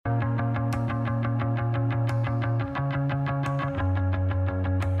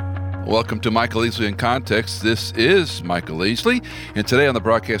Welcome to Michael Easley in Context. This is Michael Easley, and today on the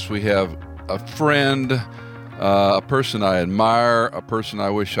broadcast we have a friend, a person I admire, a person I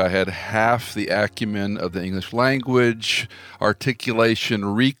wish I had half the acumen of the English language, articulation,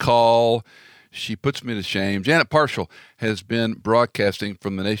 recall. She puts me to shame. Janet Parshall has been broadcasting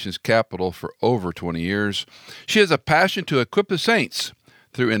from the nation's capital for over 20 years. She has a passion to equip the saints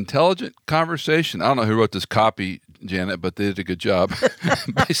through intelligent conversation. I don't know who wrote this copy, Janet, but they did a good job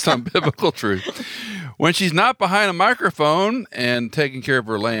based on biblical truth. When she's not behind a microphone and taking care of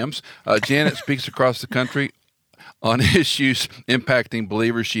her lambs, Janet speaks across the country on issues impacting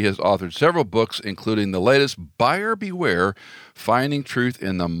believers. She has authored several books, including the latest, Buyer Beware, Finding Truth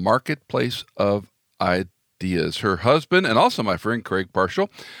in the Marketplace of Ideas. Her husband and also my friend Craig Parshall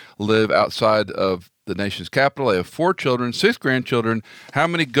live outside of the nation's capital. They have 4 children, 6 grandchildren. How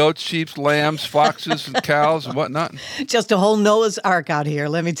many goats, sheep, lambs, foxes, and cows, and whatnot? Just a whole Noah's Ark out here.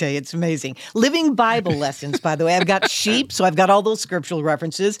 Let me tell you, it's amazing. Living Bible lessons, by the way. I've got sheep, so I've got all those scriptural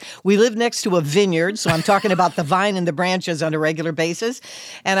references. We live next to a vineyard, so I'm talking about the vine and the branches on a regular basis.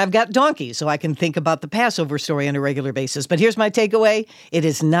 And I've got donkeys, so I can think about the Passover story on a regular basis. But here's my takeaway. It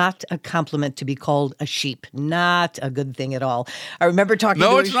is not a compliment to be called a sheep. Not a good thing at all. I remember talking to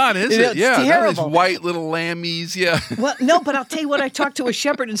No, it's not, is it? It's Yeah, terrible. that is white little lammies, yeah. Well, no, but I'll tell you what, I talked to a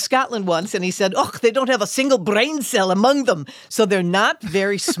shepherd in Scotland once, and he said, they don't have a single brain cell among them. So they're not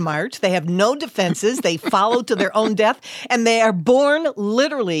very smart. They have no defenses. They follow to their own death, and they are born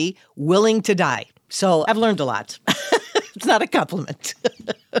literally willing to die. So I've learned a lot. It's not a compliment.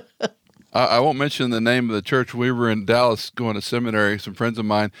 I won't mention the name of the church. We were in Dallas going to seminary, some friends of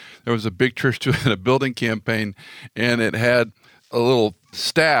mine. There was a big church doing a building campaign, and it had a little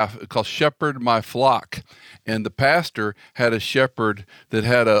staff called Shepherd My Flock. And the pastor had a shepherd that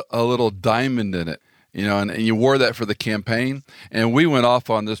had a little diamond in it, and you wore that for the campaign. And we went off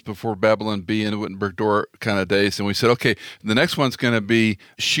on this before Babylon Bee and Wittenberg Door kind of days. And we said, okay, the next one's going to be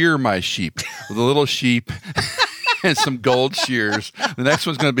Shear My Sheep, with a little sheep and some gold shears. The next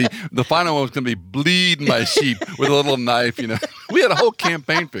one's going to be, the final one was going to be Bleed My Sheep with a little knife, We had a whole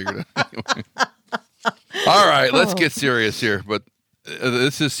campaign figured out. Anyway. All right, let's get serious here, but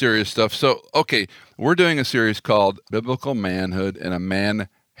this is serious stuff. So, okay, we're doing a series called Biblical Manhood in a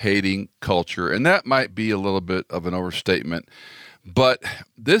Man-Hating Culture, and that might be a little bit of an overstatement, but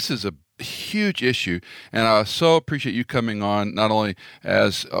this is a huge issue, and I so appreciate you coming on, not only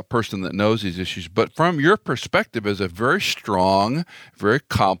as a person that knows these issues, but from your perspective as a very strong, very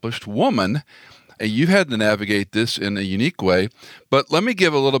accomplished woman. You've had to navigate this in a unique way, but let me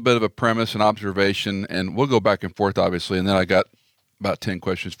give a little bit of a premise and observation, and we'll go back and forth, obviously, and then I got about 10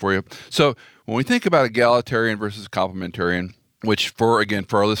 questions for you. So when we think about egalitarian versus complementarian, which for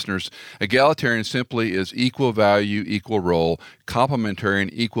our listeners, egalitarian simply is equal value, equal role.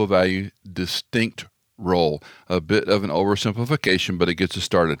 Complementarian, equal value, distinct role. A bit of an oversimplification, but it gets us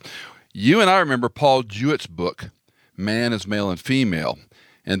started. You and I remember Paul Jewett's book, Man is Male and Female.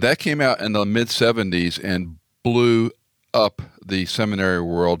 And that came out in the mid-'70s and blew up the seminary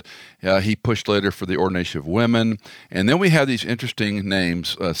world. He pushed later for the ordination of women. And then we have these interesting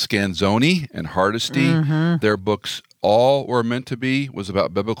names, Scanzoni and Hardesty. Mm-hmm. Their books all were meant to be was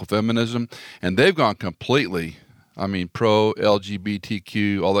about biblical feminism. And they've gone completely,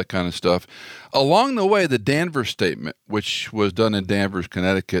 pro-LGBTQ, all that kind of stuff. Along the way, the Danvers Statement, which was done in Danvers,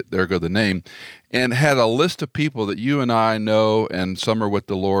 Connecticut, there go the name, and had a list of people that you and I know, and some are with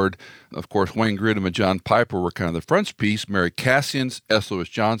the Lord. Of course, Wayne Grudem and John Piper were kind of the frontispiece. Mary Cassians, S. Lewis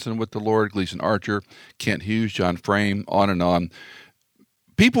Johnson with the Lord, Gleason Archer, Kent Hughes, John Frame, on and on.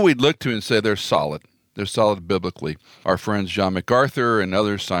 People we'd look to and say they're solid. They're solid biblically. Our friends John MacArthur and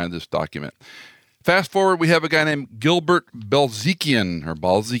others signed this document. Fast forward, we have a guy named Gilbert Balzikian,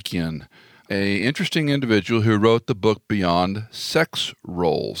 an interesting individual who wrote the book Beyond Sex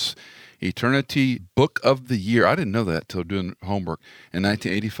Roles. Eternity Book of the Year. I didn't know that till doing homework in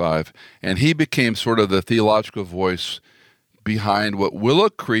 1985. And he became sort of the theological voice behind what Willow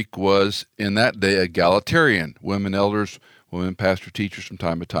Creek was in that day, egalitarian. Women elders, women pastor teachers from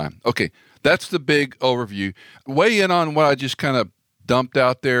time to time. Okay, that's the big overview. Weigh in on what I just kind of dumped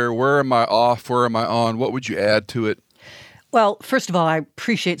out there. Where am I off? Where am I on? What would you add to it? Well, first of all, I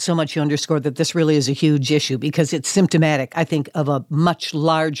appreciate so much you underscore that this really is a huge issue because it's symptomatic, I think, of a much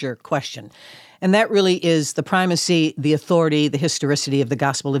larger question. And that really is the primacy, the authority, the historicity of the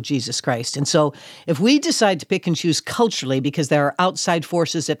gospel of Jesus Christ. And so if we decide to pick and choose culturally because there are outside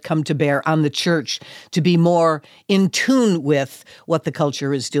forces that come to bear on the church to be more in tune with what the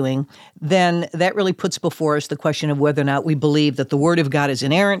culture is doing, then that really puts before us the question of whether or not we believe that the Word of God is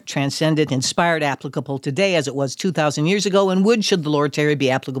inerrant, transcendent, inspired, applicable today as it was 2,000 years ago, and would, should the Lord tarry, be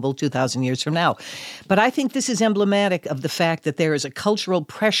applicable 2,000 years from now. But I think this is emblematic of the fact that there is a cultural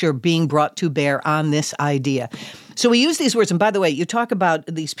pressure being brought to bear on this idea. So we use these words, and by the way, you talk about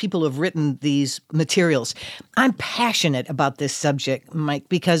these people who have written these materials. I'm passionate about this subject, Mike,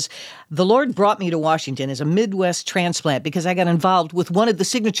 because the Lord brought me to Washington as a Midwest transplant because I got involved with one of the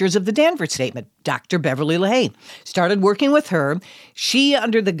signatures of the Danforth Statement, Dr. Beverly LaHaye. Started working with her. She,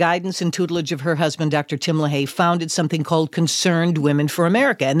 under the guidance and tutelage of her husband, Dr. Tim LaHaye, founded something called Concerned Women for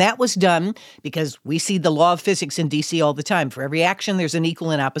America. And that was done because we see the law of physics in D.C. all the time. For every action, there's an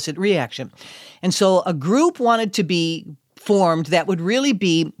equal and opposite reaction. And so a group wanted to be formed that would really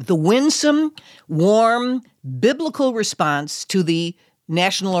be the winsome, warm, biblical response to the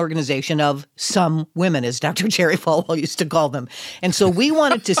national organization of some women, as Dr. Jerry Falwell used to call them. And so we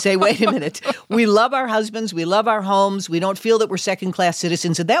wanted to say, wait a minute, we love our husbands, we love our homes, we don't feel that we're second-class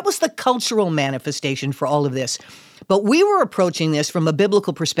citizens. And that was the cultural manifestation for all of this. But we were approaching this from a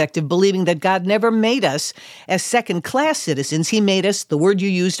biblical perspective, believing that God never made us as second-class citizens. He made us, the word you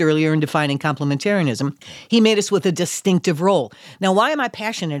used earlier in defining complementarianism, he made us with a distinctive role. Now, why am I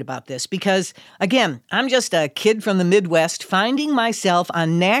passionate about this? Because, again, I'm just a kid from the Midwest finding myself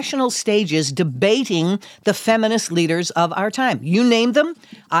on national stages debating the feminist leaders of our time. You name them,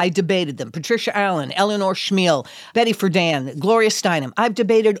 I debated them. Patricia Allen, Eleanor Schmiel, Betty Friedan, Gloria Steinem. I've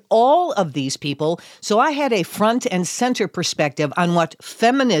debated all of these people, so I had a front and center perspective on what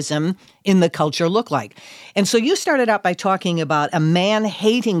feminism in the culture looked like. And so you started out by talking about a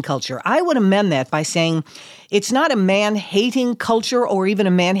man-hating culture. I would amend that by saying it's not a man-hating culture or even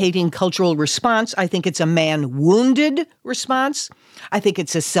a man-hating cultural response. I think it's a man-wounded response. I think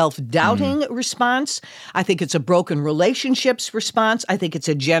it's a self-doubting response. I think it's a broken relationships response. I think it's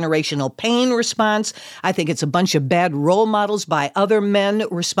a generational pain response. I think it's a bunch of bad role models by other men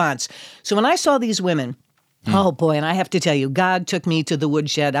response. So when I saw these women, oh, boy, and I have to tell you, God took me to the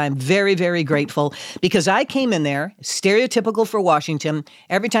woodshed. I'm very, very grateful because I came in there, stereotypical for Washington.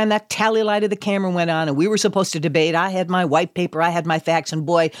 Every time that tally light of the camera went on and we were supposed to debate, I had my white paper, I had my facts, and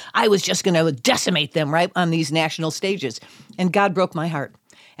boy, I was just going to decimate them right on these national stages. And God broke my heart.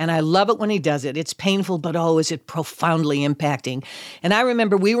 And I love it when he does it. It's painful, but oh, is it profoundly impacting. And I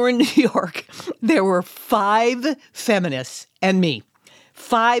remember we were in New York. There were 5 feminists and me.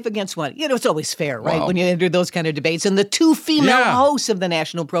 5 against 1. You know, it's always fair, right? Wow. When you enter those kind of debates. And the 2 female hosts of the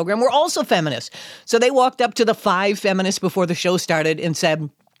national program were also feminists. So they walked up to the 5 feminists before the show started and said,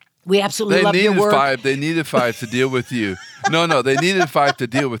 we absolutely love your work. They needed 5 to deal with you. No, they needed 5 to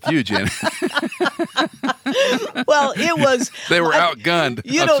deal with you, Janet. Well, it was... They were outgunned.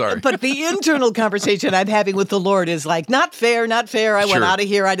 I'm sorry. But the internal conversation I'm having with the Lord is like, not fair, not fair. I went out of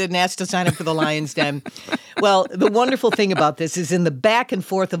here. I didn't ask to sign up for the Lion's Den. Well, the wonderful thing about this is in the back and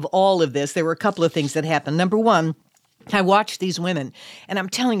forth of all of this, there were a couple of things that happened. Number one, I watched these women, and I'm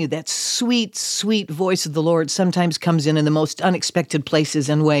telling you, that sweet, sweet voice of the Lord sometimes comes in the most unexpected places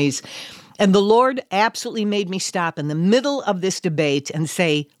and ways. And the Lord absolutely made me stop in the middle of this debate and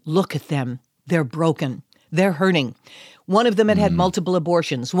say, look at them. They're broken. They're hurting. One of them had had multiple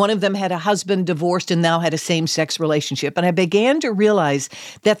abortions. One of them had a husband divorced and now had a same-sex relationship. And I began to realize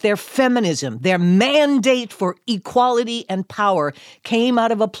that their feminism, their mandate for equality and power came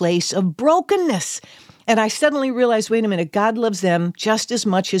out of a place of brokenness. And I suddenly realized, wait a minute, God loves them just as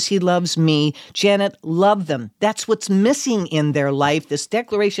much as he loves me. Janet, love them. That's what's missing in their life. This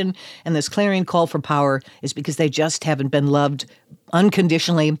declaration and this clarion call for power is because they just haven't been loved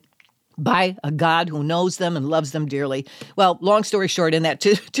unconditionally by a God who knows them and loves them dearly. Well, long story short in that,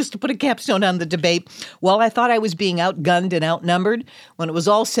 just to put a capstone on the debate, while I thought I was being outgunned and outnumbered, when it was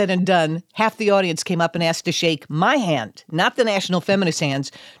all said and done, half the audience came up and asked to shake my hand, not the National Feminist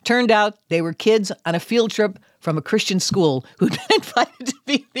hands. Turned out they were kids on a field trip from a Christian school who'd been invited to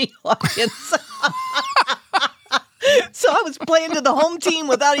be the audience. So I was playing to the home team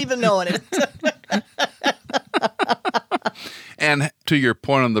without even knowing it. And to your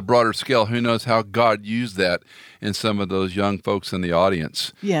point on the broader scale, who knows how God used that in some of those young folks in the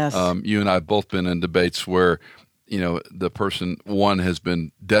audience. Yes. You and I have both been in debates where, the person, one, has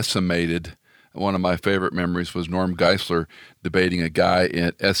been decimated. One of my favorite memories was Norm Geisler debating a guy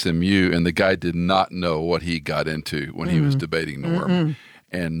at SMU, and the guy did not know what he got into when he was debating Norm.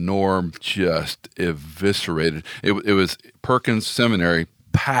 And Norm just eviscerated. It was Perkins Seminary,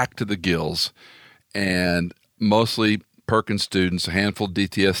 packed to the gills, and mostly Perkins students, a handful of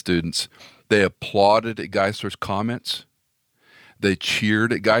DTS students. They applauded at Geisler's comments. They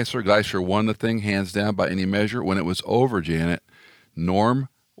cheered at Geisler. Geisler won the thing hands down by any measure. When it was over, Janet, Norm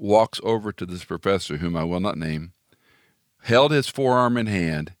walks over to this professor, whom I will not name, held his forearm in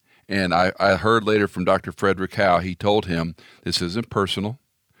hand, and I heard later from Dr. Frederick Howe, he told him, this isn't personal.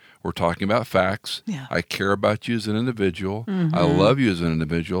 We're talking about facts. Yeah. I care about you as an individual. Mm-hmm. I love you as an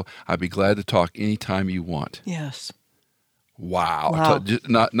individual. I'd be glad to talk anytime you want. Yes. Wow.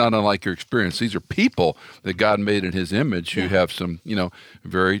 Not unlike your experience. These are people that God made in his image who have some,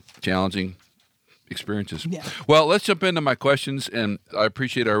 very challenging experiences. Yeah. Well, let's jump into my questions, and I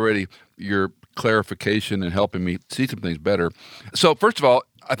appreciate already your clarification and helping me see some things better. So first of all,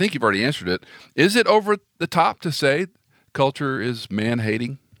 I think you've already answered it. Is it over the top to say culture is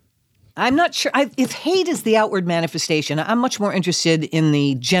man-hating? I'm not sure. If hate is the outward manifestation, I'm much more interested in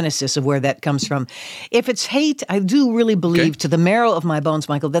the genesis of where that comes from. If it's hate, I do really believe to the marrow of my bones,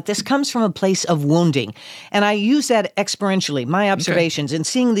 Michael, that this comes from a place of wounding. And I use that experientially, my observations, and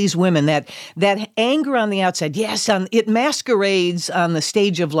seeing these women, that anger on the outside, yes, it masquerades on the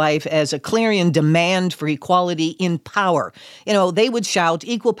stage of life as a clarion demand for equality in power. They would shout,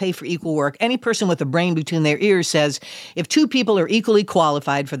 equal pay for equal work. Any person with a brain between their ears says, if two people are equally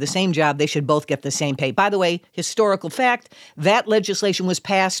qualified for the same job, they should both get the same pay. By the way, historical fact, that legislation was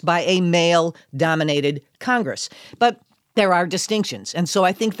passed by a male-dominated Congress. But there are distinctions. And so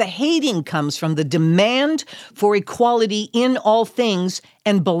I think the hating comes from the demand for equality in all things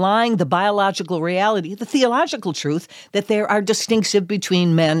and belying the biological reality, the theological truth, that there are distinctions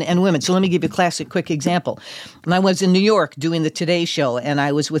between men and women. So let me give you a classic quick example. When I was in New York doing the Today Show, and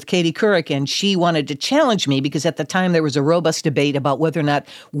I was with Katie Couric, and she wanted to challenge me because at the time there was a robust debate about whether or not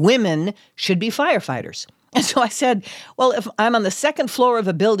women should be firefighters. And so I said, well, if I'm on the second floor of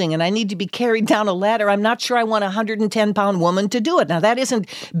a building and I need to be carried down a ladder, I'm not sure I want a 110-pound woman to do it. Now, that isn't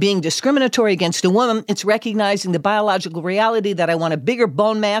being discriminatory against a woman. It's recognizing the biological reality that I want a bigger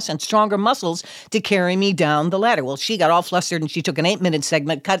bone mass and stronger muscles to carry me down the ladder. Well, she got all flustered and she took an 8-minute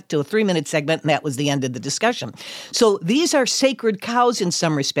segment, cut it to a 3-minute segment, and that was the end of the discussion. So these are sacred cows in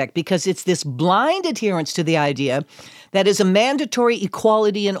some respect because it's this blind adherence to the idea that is a mandatory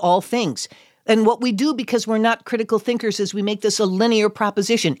equality in all things. And what we do, because we're not critical thinkers, is we make this a linear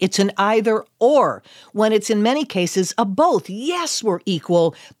proposition. It's an either or, when it's in many cases a both. Yes, we're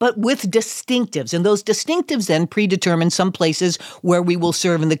equal, but with distinctives. And those distinctives then predetermine some places where we will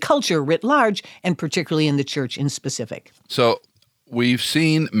serve in the culture writ large, and particularly in the church in specific. So we've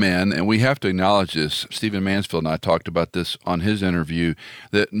seen men, and we have to acknowledge this. Stephen Mansfield and I talked about this on his interview,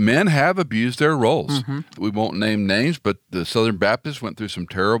 that men have abused their roles. Mm-hmm. We won't name names, but the Southern Baptists went through some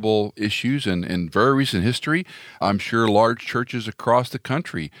terrible issues in very recent history. I'm sure large churches across the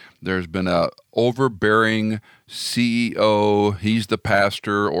country, there's been a overbearing CEO, he's the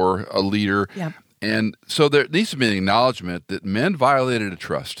pastor or a leader. Yep. And so there needs to be an acknowledgement that men violated a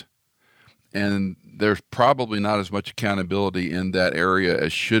trust. And there's probably not as much accountability in that area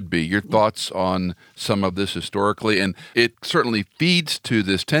as should be. Your thoughts on some of this historically, and it certainly feeds to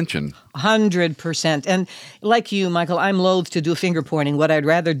this tension. 100%. And like you, Michael, I'm loath to do finger pointing. What I'd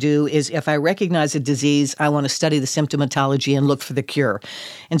rather do is if I recognize a disease, I want to study the symptomatology and look for the cure.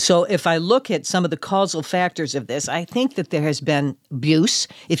 And so if I look at some of the causal factors of this, I think that there has been abuse.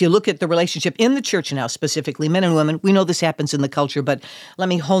 If you look at the relationship in the church now, specifically men and women, we know this happens in the culture, but let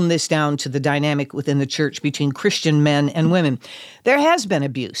me hone this down to the dynamic within the church between Christian men and women. There has been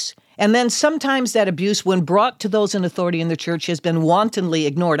abuse. And then sometimes that abuse, when brought to those in authority in the church, has been wantonly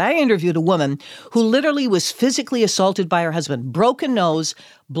ignored. I interviewed a woman who literally was physically assaulted by her husband, broken nose,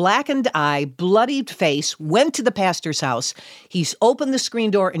 blackened eye, bloodied face, went to the pastor's house. He's opened the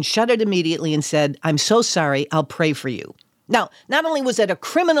screen door and shut it immediately and said, "I'm so sorry, I'll pray for you." Now, not only was it a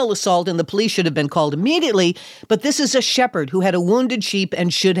criminal assault and the police should have been called immediately, but this is a shepherd who had a wounded sheep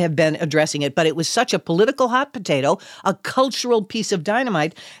and should have been addressing it. But it was such a political hot potato, a cultural piece of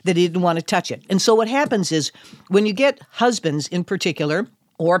dynamite, that he didn't want to touch it. And so what happens is when you get husbands in particular,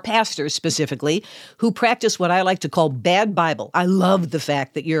 or pastors specifically, who practice what I like to call bad Bible. I love the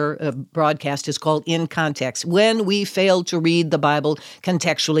fact that your broadcast is called In Context. When we fail to read the Bible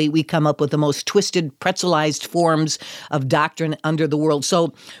contextually, we come up with the most twisted, pretzelized forms of doctrine under the world.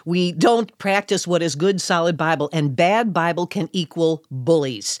 So we don't practice what is good, solid Bible, and bad Bible can equal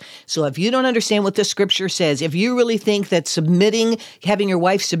bullies. So if you don't understand what the scripture says, if you really think that having your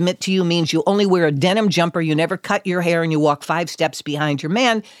wife submit to you means you only wear a denim jumper, you never cut your hair, and you walk 5 steps behind your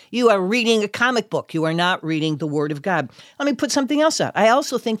man, you are reading a comic book. You are not reading the Word of God. Let me put something else out. I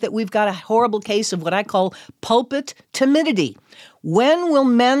also think that we've got a horrible case of what I call pulpit timidity. When will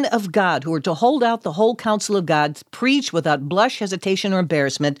men of God, who are to hold out the whole counsel of God, preach without blush, hesitation, or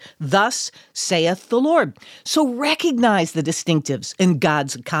embarrassment? Thus saith the Lord. So recognize the distinctives in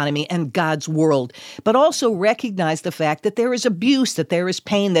God's economy and God's world, but also recognize the fact that there is abuse, that there is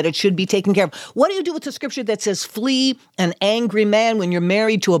pain, that it should be taken care of. What do you do with the scripture that says, flee an angry man when you're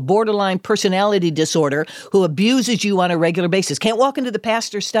married to a borderline personality disorder who abuses you on a regular basis? Can't walk into the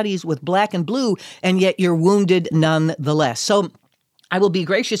pastor's studies with black and blue, and yet you're wounded nonetheless. So I will be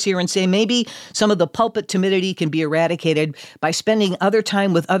gracious here and say maybe some of the pulpit timidity can be eradicated by spending other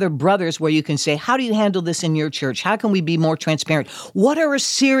time with other brothers where you can say, how do you handle this in your church? How can we be more transparent? What are a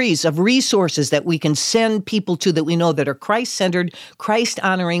series of resources that we can send people to that we know that are Christ-centered,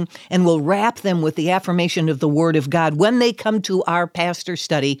 Christ-honoring, and will wrap them with the affirmation of the Word of God when they come to our pastor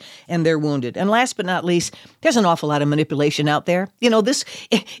study and they're wounded? And last but not least, there's an awful lot of manipulation out there. You know, this,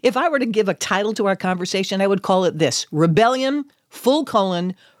 if I were to give a title to our conversation, I would call it this: Rebellion,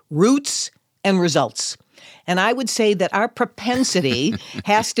 Roots and Results. And I would say that our propensity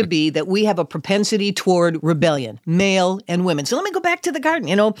has to be that we have a propensity toward rebellion, male and women. So let me go back to the garden.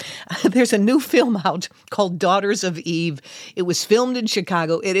 You know, there's a new film out called Daughters of Eve. It was filmed in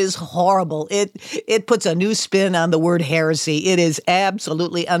Chicago. It is horrible. It puts a new spin on the word heresy. It is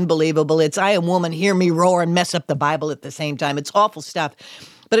absolutely unbelievable. It's I Am Woman, Hear Me Roar, and mess up the Bible at the same time. It's awful stuff.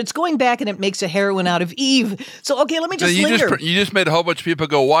 But it's going back and it makes a heroine out of Eve. So, okay, let me just linger. You just made a whole bunch of people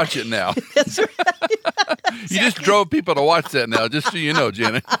go watch it now. That's right. You just drove people to watch that now, just so you know,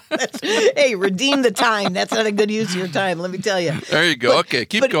 Janet. Hey, redeem the time. That's not a good use of your time, let me tell you. There you go. Okay,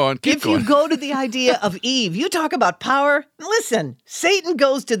 keep going. If you go to the idea of Eve, you talk about power. Listen, Satan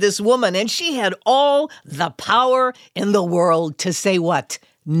goes to this woman and she had all the power in the world to say what?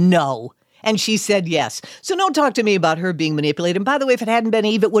 No. And she said yes. So don't talk to me about her being manipulated. And by the way, if it hadn't been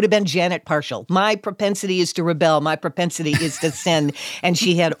Eve, it would have been Janet Parshall. My propensity is to rebel. My propensity is to sin. And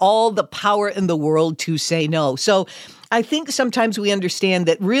she had all the power in the world to say no. So I think sometimes we understand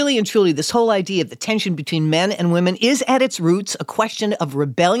that really and truly this whole idea of the tension between men and women is at its roots a question of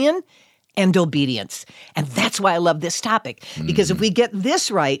rebellion and obedience. And that's why I love this topic, because if we get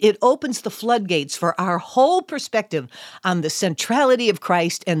this right, it opens the floodgates for our whole perspective on the centrality of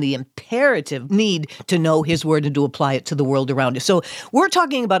Christ and the imperative need to know his word and to apply it to the world around us. So we're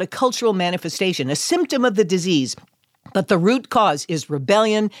talking about a cultural manifestation, a symptom of the disease. But the root cause is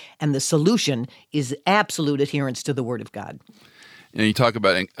rebellion, and the solution is absolute adherence to the word of God. And you talk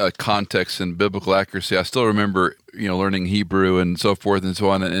about context and biblical accuracy. I still remember, learning Hebrew and so forth and so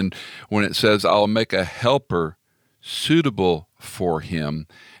on. And when it says, I'll make a helper suitable for him.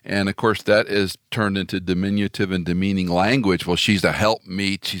 And of course, that is turned into diminutive and demeaning language. Well, she's a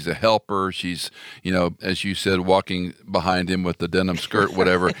helpmeet. She's a helper. She's, as you said, walking behind him with the denim skirt,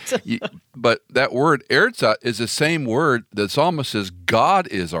 whatever. But that word, erzat, is the same word that the psalmist says, God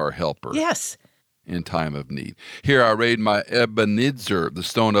is our helper. Yes. In time of need. Here I raid my Ebenezer, the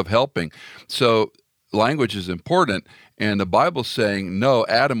stone of helping. So language is important, and the Bible's saying, no,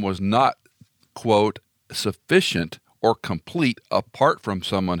 Adam was not, quote, sufficient or complete apart from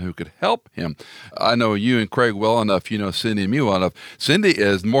someone who could help him. I know you and Craig well enough, you know Cindy and me well enough. Cindy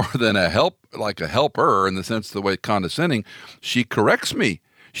is more than a helper in the sense of the way condescending. She corrects me.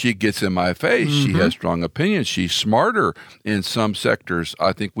 She gets in my face. Mm-hmm. She has strong opinions. She's smarter in some sectors.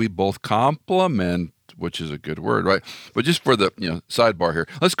 I think we both complement, which is a good word, right? But just for the sidebar here,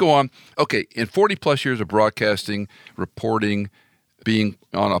 let's go on. Okay, in 40 plus years of broadcasting, reporting, being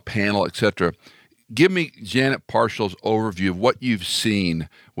on a panel, etc., give me Janet Parshall's overview of what you've seen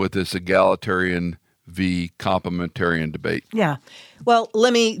with this egalitarian v. complementarian debate. Yeah. Well,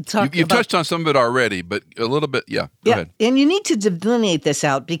 let me talk You've touched on some of it already, but a little bit, Go ahead. And you need to delineate this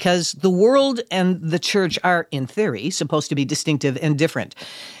out because the world and the church are, in theory, supposed to be distinctive and different.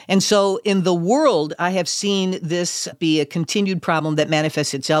 And so in the world, I have seen this be a continued problem that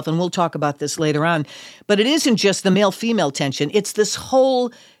manifests itself, and we'll talk about this later on. But it isn't just the male-female tension. It's this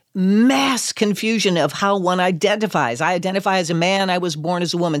whole mass confusion of how one identifies. I identify as a man. I was born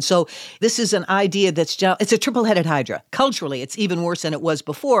as a woman. So this is an idea it's a triple-headed hydra. Culturally, it's even worse than it was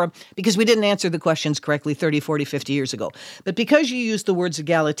before because we didn't answer the questions correctly 30, 40, 50 years ago. But because you use the words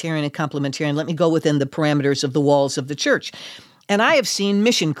egalitarian and complementarian, let me go within the parameters of the walls of the church. And I have seen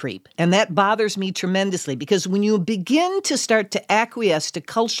mission creep, and that bothers me tremendously because when you begin to start to acquiesce to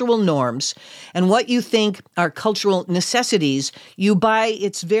cultural norms and what you think are cultural necessities, you by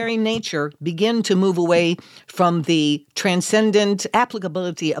its very nature begin to move away from the transcendent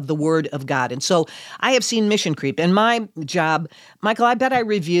applicability of the Word of God. And so I have seen mission creep. And my job, Michael, I bet I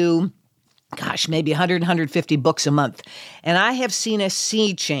review maybe 100, 150 books a month. And I have seen a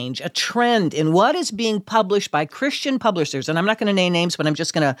sea change, a trend in what is being published by Christian publishers. And I'm not going to name names, but I'm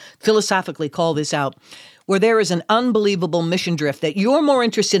just going to philosophically call this out, where there is an unbelievable mission drift that you're more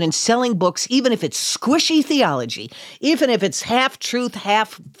interested in selling books, even if it's squishy theology, even if it's half truth,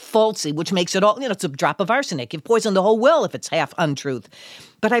 half falsy, which makes it all, it's a drop of arsenic. You've poisoned the whole well if it's half untruth.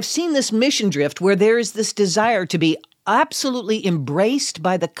 But I've seen this mission drift where there is this desire to be absolutely embraced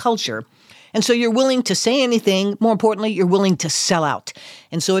by the culture. And so you're willing to say anything. More importantly, you're willing to sell out.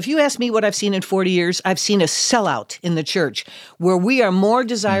 And so if you ask me what I've seen in 40 years, I've seen a sellout in the church where we are more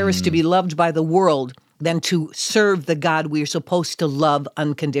desirous to be loved by the world than to serve the God we are supposed to love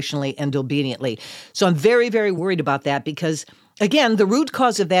unconditionally and obediently. So I'm very, very worried about that because, again, the root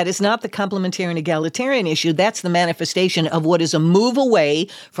cause of that is not the complementarian egalitarian issue. That's the manifestation of what is a move away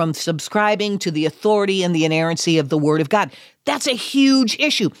from subscribing to the authority and the inerrancy of the Word of God. That's a huge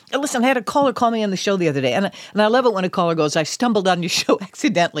issue. And listen, I had a caller call me on the show the other day, and I love it when a caller goes, I stumbled on your show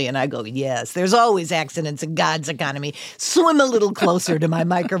accidentally, and I go, yes, there's always accidents in God's economy. Swim a little closer to my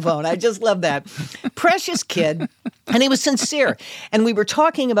microphone. I just love that. Precious kid, and he was sincere. And we were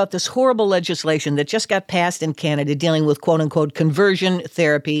talking about this horrible legislation that just got passed in Canada dealing with, quote-unquote, conversion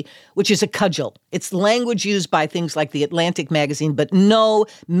therapy, which is a cudgel. It's language used by things like the Atlantic magazine, but no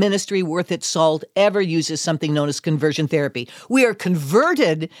ministry worth its salt ever uses something known as conversion therapy. We are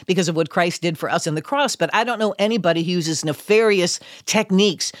converted because of what Christ did for us on the cross, but I don't know anybody who uses nefarious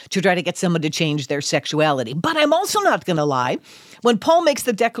techniques to try to get someone to change their sexuality. But I'm also not going to lie. When Paul makes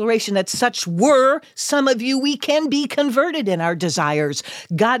the declaration that such were some of you, we can be converted in our desires.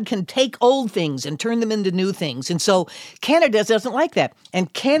 God can take old things and turn them into new things. And so Canada doesn't like that.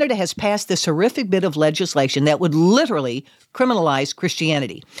 And Canada has passed this horrific bit of legislation that would literally criminalize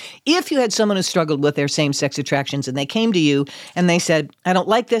Christianity. If you had someone who struggled with their same-sex attractions and they came to you and they said, I don't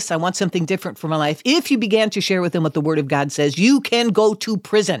like this, I want something different for my life, if you began to share with them what the Word of God says, you can go to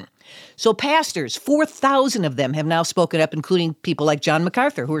prison. So pastors, 4,000 of them have now spoken up, including people like John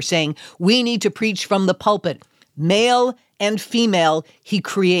MacArthur, who are saying, we need to preach from the pulpit. Male and female, he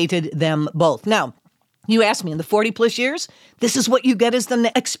created them both. Now, you asked me, in the 40-plus years, this is what you get as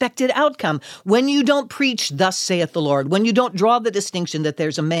the expected outcome. When you don't preach, thus saith the Lord, when you don't draw the distinction that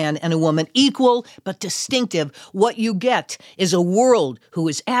there's a man and a woman equal but distinctive, what you get is a world who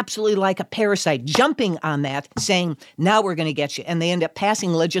is absolutely like a parasite, jumping on that, saying, now we're going to get you. And they end up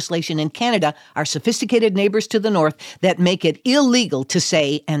passing legislation in Canada, our sophisticated neighbors to the north, that make it illegal to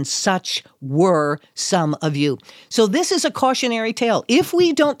say, and such were some of you. So this is a cautionary tale. If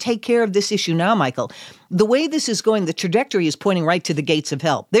we don't take care of this issue now, Michael, the way this is going, the trajectory is pointing right to the gates of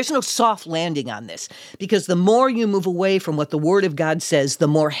hell. There's no soft landing on this, because the more you move away from what the Word of God says, the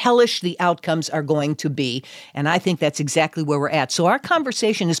more hellish the outcomes are going to be. And I think that's exactly where we're at. So our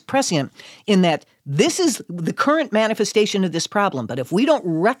conversation is prescient in that this is the current manifestation of this problem. But if we don't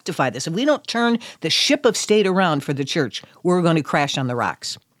rectify this, if we don't turn the ship of state around for the church, we're going to crash on the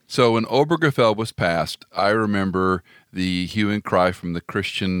rocks. So when Obergefell was passed, I remember the hue and cry from the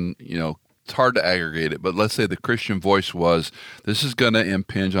Christian, it's hard to aggregate it, but let's say the Christian voice was, this is going to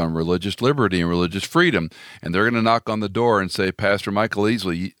impinge on religious liberty and religious freedom. And they're going to knock on the door and say, Pastor Michael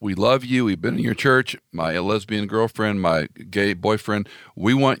Easley, we love you. We've been in your church. My lesbian girlfriend, my gay boyfriend,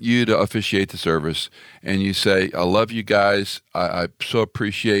 we want you to officiate the service. And you say, I love you guys. I so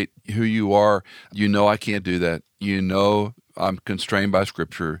appreciate who you are. I can't do that. I'm constrained by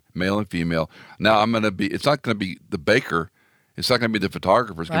Scripture, male and female. Now it's not going to be the baker. It's not going to be the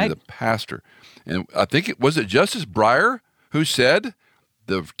photographer. It's going to be the pastor. And I think was it Justice Breyer who said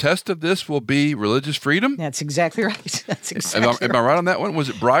the test of this will be religious freedom? That's exactly right. Am I right on that one? Was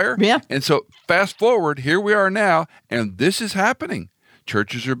it Breyer? Yeah. And so fast forward, here we are now, and this is happening.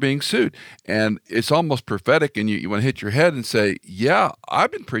 Churches are being sued. And it's almost prophetic, and you want to hit your head and say, yeah,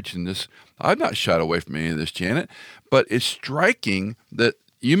 I've been preaching this. I've not shied away from any of this, Janet. But it's striking that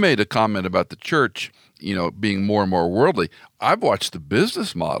you made a comment about the church, being more and more worldly. I've watched the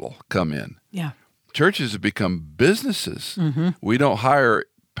business model come in. Yeah. Churches have become businesses. Mm-hmm. We don't hire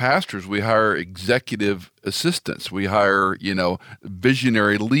pastors. We hire executive assistants. We hire,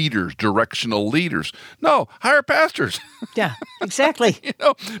 visionary leaders, directional leaders. No, hire pastors. Yeah, exactly.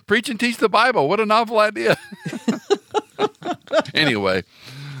 Preach and teach the Bible. What a novel idea. Anyway,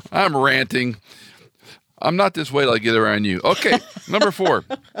 I'm ranting. I'm not this way till I get around you. Okay, number 4.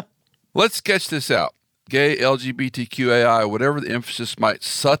 Let's sketch this out. gay, LGBTQAI, whatever the emphasis might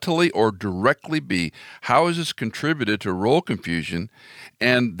subtly or directly be, how has this contributed to role confusion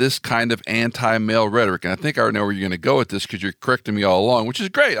and this kind of anti-male rhetoric? And I think I know where you're going to go with this because you're correcting me all along, which is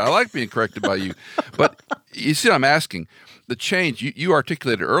great. I like being corrected by you. But you see what I'm asking? The change, you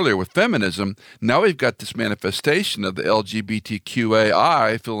articulated earlier with feminism, now we've got this manifestation of the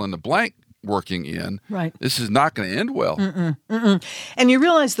LGBTQAI, fill in the blank, working in. Right. This is not going to end well. And you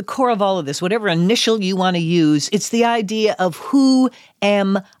realize the core of all of this, whatever initial you want to use, it's the idea of who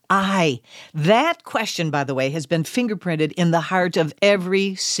am I? That question, by the way, has been fingerprinted in the heart of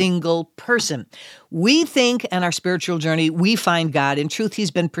every single person. We think in our spiritual journey, we find God. In truth,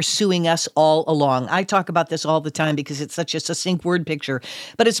 he's been pursuing us all along. I talk about this all the time because it's such a succinct word picture,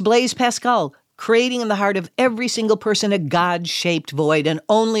 but it's Blaise Pascal creating in the heart of every single person a God-shaped void, and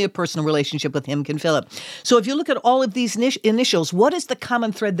only a personal relationship with him can fill it. So if you look at all of these initials, what is the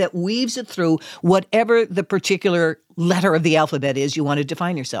common thread that weaves it through whatever the particular letter of the alphabet is you want to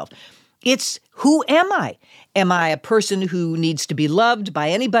define yourself? It's, who am I? Am I a person who needs to be loved by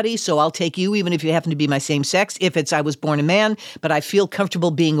anybody? So I'll take you, even if you happen to be my same sex. If it's, I was born a man, but I feel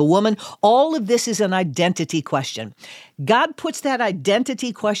comfortable being a woman. All of this is an identity question. God puts that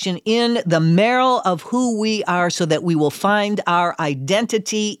identity question in the marrow of who we are so that we will find our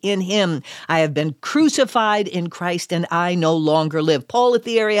identity in him. I have been crucified in Christ and I no longer live. Paul at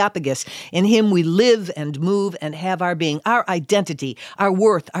the Areopagus, in him we live and move and have our being. Our identity, our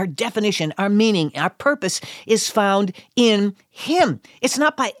worth, our definition, our meaning, our purpose is found in him. It's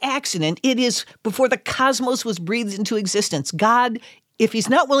not by accident. It is before the cosmos was breathed into existence. God, if he's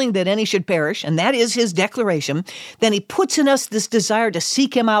not willing that any should perish, and that is his declaration, then he puts in us this desire to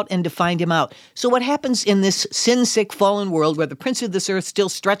seek him out and to find him out. So what happens in this sin-sick, fallen world where the prince of this earth still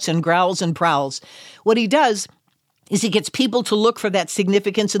struts and growls and prowls? What he does is he gets people to look for that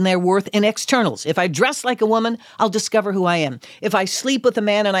significance and their worth in externals. If I dress like a woman, I'll discover who I am. If I sleep with a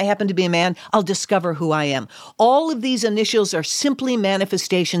man and I happen to be a man, I'll discover who I am. All of these initials are simply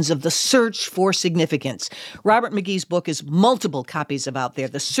manifestations of the search for significance. Robert McGee's book is multiple copies of out there,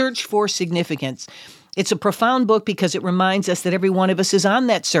 The Search for Significance. It's a profound book because it reminds us that every one of us is on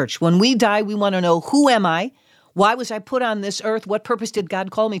that search. When we die, we want to know, who am I? Why was I put on this earth? What purpose did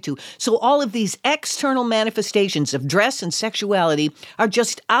God call me to? So all of these external manifestations of dress and sexuality are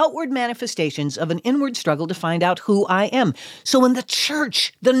just outward manifestations of an inward struggle to find out who I am. So when the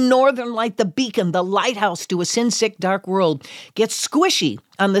church, the northern light, the beacon, the lighthouse to a sin-sick, dark world, gets squishy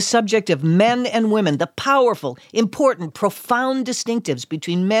on the subject of men and women, the powerful, important, profound distinctives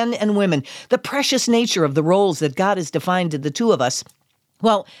between men and women, the precious nature of the roles that God has defined to the two of us,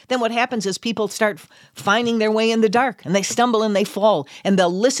 well, then what happens is people start finding their way in the dark, and they stumble and they fall, and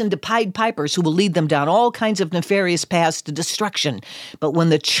they'll listen to Pied Pipers who will lead them down all kinds of nefarious paths to destruction. But when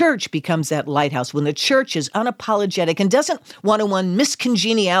the church becomes that lighthouse, when the church is unapologetic and doesn't want to want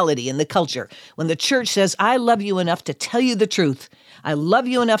miscongeniality in the culture, when the church says, I love you enough to tell you the truth, I love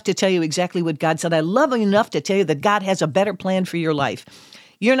you enough to tell you exactly what God said, I love you enough to tell you that God has a better plan for your life,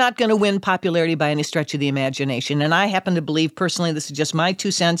 you're not going to win popularity by any stretch of the imagination. And I happen to believe, personally, this is just my 2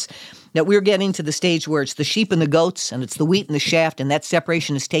 cents, that we're getting to the stage where it's the sheep and the goats, and it's the wheat and the shaft, and that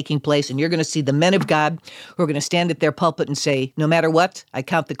separation is taking place. And you're going to see the men of God who are going to stand at their pulpit and say, no matter what, I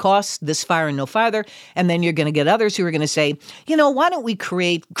count the costs, this far and no farther. And then you're going to get others who are going to say, why don't we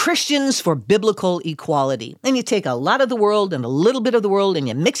create Christians for biblical equality? And you take a lot of the world and a little bit of the world, and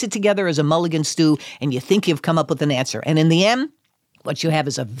you mix it together as a mulligan stew, and you think you've come up with an answer. And in the end, what you have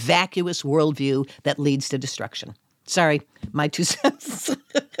is a vacuous worldview that leads to destruction. Sorry, my 2 cents.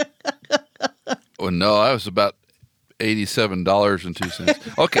 Well, no, I was about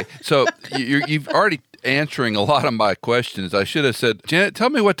 $87.02. Okay, so you've already answering a lot of my questions. I should have said, Janet,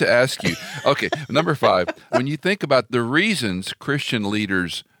 tell me what to ask you. Okay, number 5, when you think about the reasons Christian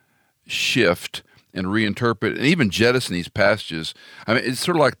leaders shift and reinterpret and even jettison these passages. I mean, it's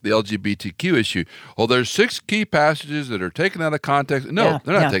sort of like the LGBTQ issue. Well, there's 6 key passages that are taken out of context. No,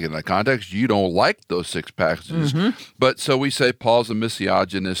 they're not taken out of context. You don't like those 6 passages. But so we say Paul's a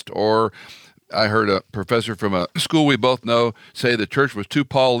misogynist, or I heard a professor from a school we both know say the church was too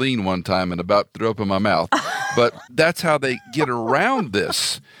Pauline one time and about threw up in my mouth. But that's how they get around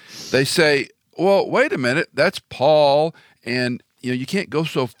this. They say, well, wait a minute, that's Paul, and you can't go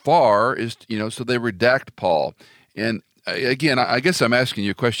so far, so they redact Paul. And again, I guess I'm asking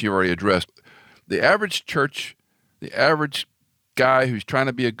you a question you already addressed. The average church, the average guy who's trying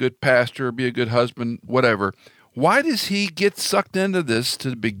to be a good pastor, be a good husband, whatever, why does he get sucked into this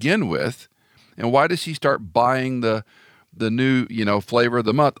to begin with? And why does he start buying the the new, flavor of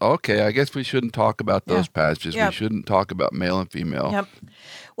the month. Okay, I guess we shouldn't talk about those passages. Yep. We shouldn't talk about male and female. Yep.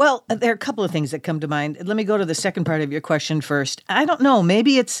 Well, there are a couple of things that come to mind. Let me go to the second part of your question first. I don't know.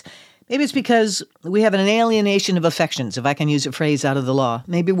 Maybe it's because we have an alienation of affections, if I can use a phrase out of the law.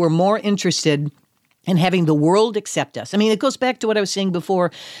 Maybe we're more interested and having the world accept us. I mean, it goes back to what I was saying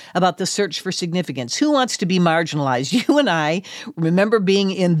before about the search for significance. Who wants to be marginalized? You and I remember being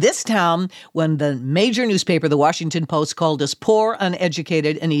in this town when the major newspaper, the Washington Post, called us poor,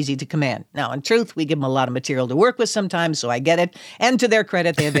 uneducated, and easy to command. Now, in truth, we give them a lot of material to work with sometimes, so I get it. And to their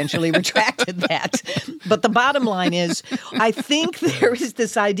credit, they eventually retracted that. But the bottom line is, I think there is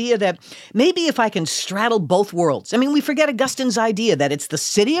this idea that maybe if I can straddle both worlds. I mean, we forget Augustine's idea that it's the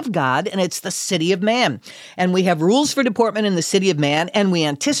city of God and it's the city of man. And we have rules for deportment in the city of man, and we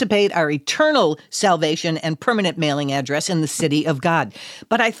anticipate our eternal salvation and permanent mailing address in the city of God.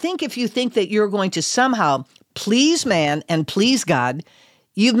 But I think if you think that you're going to somehow please man and please God,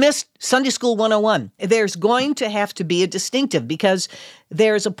 you've missed Sunday School 101. There's going to have to be a distinctive because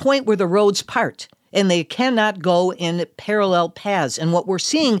there's a point where the roads part. And they cannot go in parallel paths. And what we're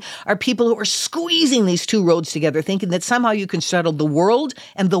seeing are people who are squeezing these two roads together, thinking that somehow you can straddle the world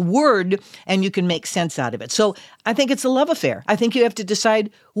and the word and you can make sense out of it. So I think it's a love affair. I think you have to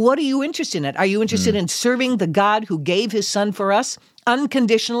decide, what are you interested in? Are you interested in serving the God who gave his son for us?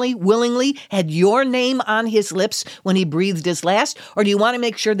 Unconditionally, willingly, had your name on his lips when he breathed his last? Or do you want to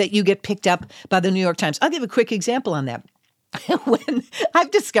make sure that you get picked up by the New York Times? I'll give a quick example on that. When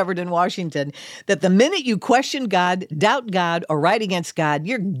I've discovered in Washington that the minute you question God, doubt God, or write against God,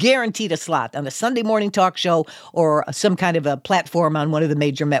 you're guaranteed a slot on a Sunday morning talk show or some kind of a platform on one of the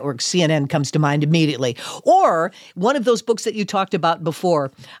major networks. CNN comes to mind immediately. Or one of those books that you talked about before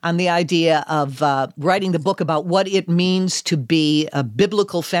on the idea of writing the book about what it means to be a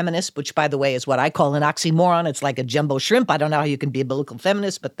biblical feminist, which, by the way, is what I call an oxymoron. It's like a jumbo shrimp. I don't know how you can be a biblical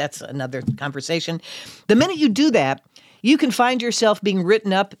feminist, but that's another conversation. The minute you do that, you can find yourself being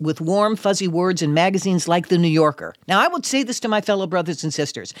written up with warm, fuzzy words in magazines like The New Yorker. Now, I would say this to my fellow brothers and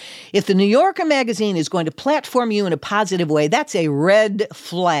sisters. If The New Yorker magazine is going to platform you in a positive way, that's a red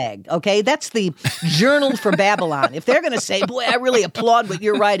flag, okay? That's the journal for Babylon. If they're going to say, boy, I really applaud what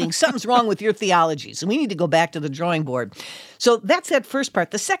you're writing, something's wrong with your theology, so we need to go back to the drawing board. So that's that first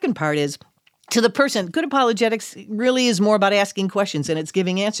part. The second part is, to the person, good apologetics really is more about asking questions and it's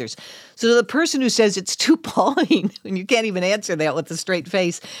giving answers. So to the person who says it's too Pauline, and you can't even answer that with a straight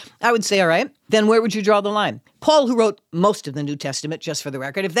face, I would say, all right, then where would you draw the line? Paul, who wrote most of the New Testament, just for the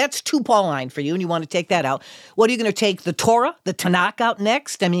record, if that's too Pauline for you and you want to take that out, what are you going to take, the Torah, the Tanakh out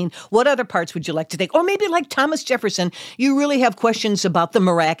next? I mean, what other parts would you like to take? Or maybe like Thomas Jefferson, you really have questions about the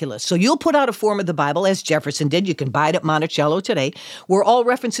miraculous. So you'll put out a form of the Bible, as Jefferson did. You can buy it at Monticello today, where all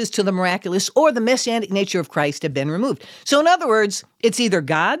references to the miraculous or the messianic nature of Christ have been removed. So in other words, it's either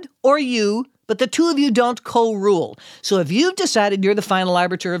God or you, but the two of you don't co-rule. So if you've decided you're the final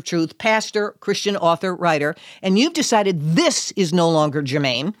arbiter of truth, pastor, Christian author, writer, and you've decided this is no longer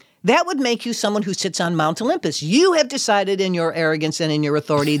germane, that would make you someone who sits on Mount Olympus. You have decided in your arrogance and in your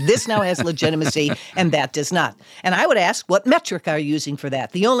authority, this now has legitimacy and that does not. And I would ask, what metric are you using for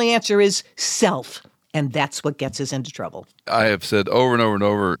that? The only answer is self. And that's what gets us into trouble. I have said over and over and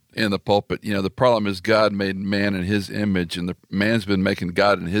over in the pulpit, the problem is God made man in his image, and the man's been making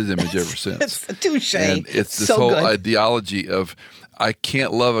God in his image ever since. It's a touche. And it's this so whole good. ideology of, I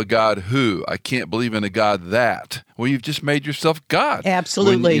can't love a God who, I can't believe in a God that. Well, you've just made yourself God.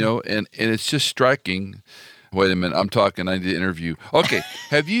 Absolutely. And it's just striking. Wait a minute, I need to interview. Okay,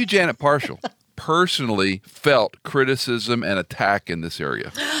 have you, Janet Parshall, personally felt criticism and attack in this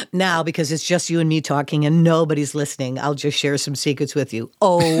area? Now, because it's just you and me talking and nobody's listening, I'll just share some secrets with you.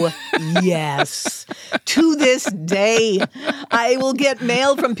 Oh, yes. To this day, I will get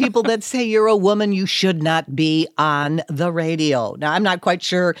mail from people that say you're a woman, you should not be on the radio. Now, I'm not quite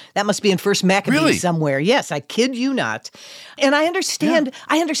sure. That must be in First Maccabees Really? somewhere. Yes, I kid you not. And I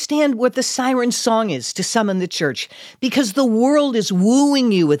understand what the siren song is to some in the church, because the world is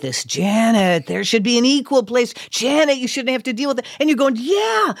wooing you with this. Janet, there should be an equal place. Janet, you shouldn't have to deal with it. And you're going,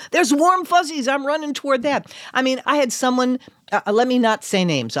 yeah, there's warm fuzzies. I'm running toward that. I mean, I had someone, let me not say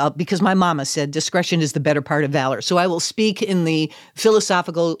names, because my mama said discretion is the better part of valor. So I will speak in the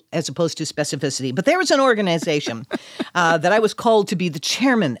philosophical as opposed to specificity. But there was an organization that I was called to be the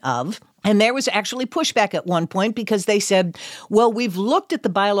chairman of. And there was actually pushback at one point because they said, well, we've looked at the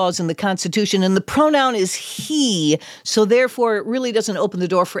bylaws in the Constitution and the pronoun is he, so therefore it really doesn't open the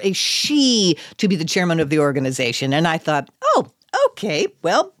door for a she to be the chairman of the organization. And I thought, oh, okay,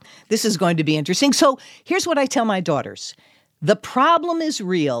 well, this is going to be interesting. So here's what I tell my daughters. The problem is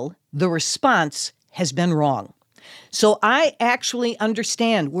real. The response has been wrong. So I actually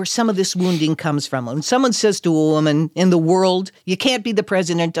understand where some of this wounding comes from. When someone says to a woman in the world, you can't be the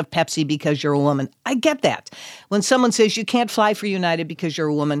president of Pepsi because you're a woman, I get that. When someone says you can't fly for United because you're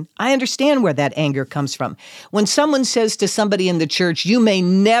a woman, I understand where that anger comes from. When someone says to somebody in the church, you may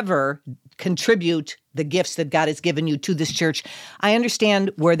never contribute the gifts that God has given you to this church, I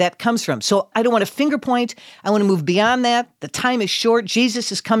understand where that comes from. So I don't want to finger point. I want to move beyond that. The time is short.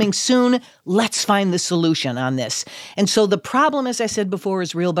 Jesus is coming soon. Let's find the solution on this. And so the problem, as I said before,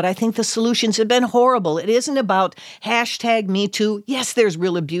 is real, but I think the solutions have been horrible. It isn't about #MeToo. Yes, there's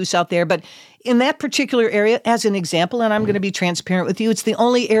real abuse out there, but in that particular area, as an example, and I'm going to be transparent with you, it's the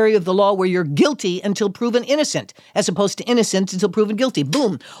only area of the law where you're guilty until proven innocent, as opposed to innocent until proven guilty.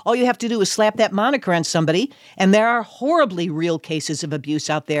 Boom. All you have to do is slap that moniker on somebody, and there are horribly real cases of abuse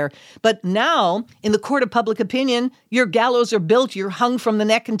out there. But now, in the court of public opinion, your gallows are built, you're hung from the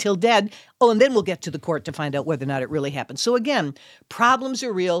neck until dead. Oh, and then we'll get to the court to find out whether or not it really happened. So again, problems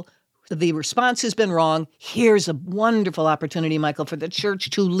are real. The response has been wrong. Here's a wonderful opportunity, Michael, for the church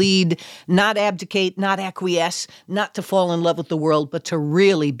to lead, not abdicate, not acquiesce, not to fall in love with the world, but to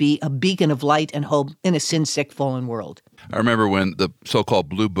really be a beacon of light and hope in a sin-sick, fallen world. I remember when the so-called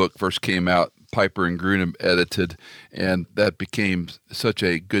Blue Book first came out, Piper and Grudem edited, and that became such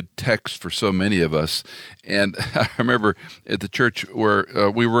a good text for so many of us. And I remember at the church where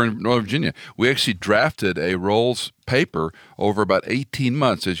we were in Northern Virginia, we actually drafted a Rolls paper over about 18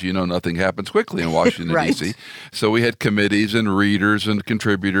 months. As you know, nothing happens quickly in Washington, right. D.C. So we had committees and readers and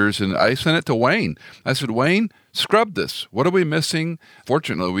contributors, and I sent it to Wayne. I said, Wayne, scrub this. What are we missing?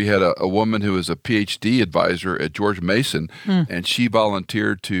 Fortunately, we had a woman who was a PhD advisor at George Mason, and she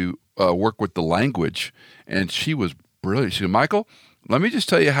volunteered to work with the language, and she was brilliant. She said, Michael, let me just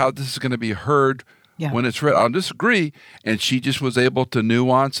tell you how this is going to be heard when it's read. I'll disagree, and she just was able to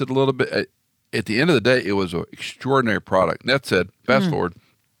nuance it a little bit. At the end of the day, it was an extraordinary product. That said, fast forward,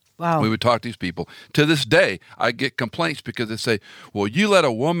 we would talk to these people. To this day, I get complaints because they say, well, you let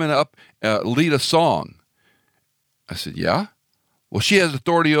a woman up lead a song. I said, yeah. Well, she has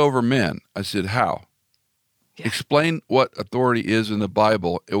authority over men. I said, how? Yeah. Explain what authority is in the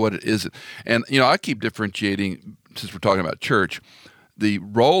Bible and what it isn't. And, I keep differentiating, since we're talking about church, the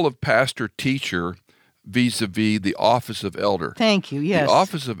role of pastor-teacher vis-a-vis the office of elder. Thank you, yes. The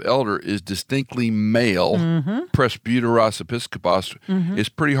office of elder is distinctly male. Presbyteros, Episcopos, it's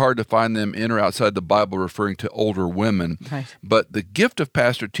pretty hard to find them in or outside the Bible referring to older women. Right. But the gift of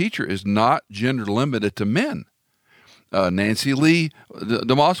pastor-teacher is not gender-limited to men. Nancy Lee,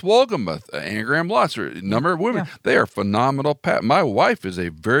 Demas Wolgemuth, Anne Graham Lotz, a number of women. Yeah. They are phenomenal. My wife is a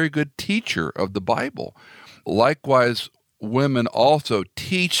very good teacher of the Bible. Likewise, women also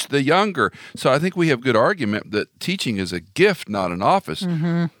teach the younger. So I think we have good argument that teaching is a gift, not an office.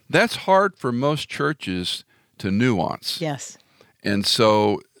 That's hard for most churches to nuance. Yes. And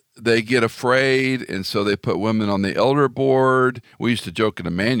so they get afraid, and so they put women on the elder board. We used to joke in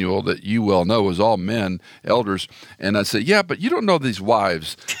Emmanuel that you well know was all men, elders. And I said, yeah, but you don't know these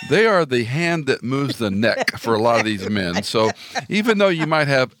wives. They are the hand that moves the neck for a lot of these men. So even though you might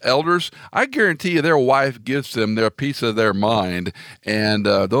have elders, I guarantee you their wife gives them their piece of their mind. And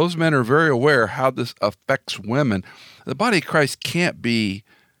those men are very aware how this affects women. The body of Christ can't be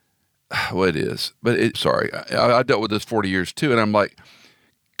what it is. But I dealt with this 40 years too, and I'm like,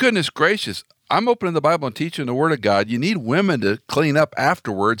 goodness gracious, I'm opening the Bible and teaching the Word of God. You need women to clean up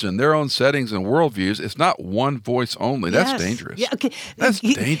afterwards in their own settings and worldviews. It's not one voice only. That's dangerous. Yeah, okay. That's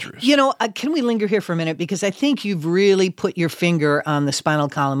dangerous. Can we linger here for a minute? Because I think you've really put your finger on the spinal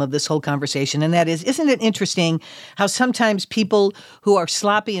column of this whole conversation. And that is, isn't it interesting how sometimes people who are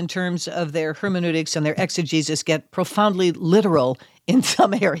sloppy in terms of their hermeneutics and their exegesis get profoundly literal in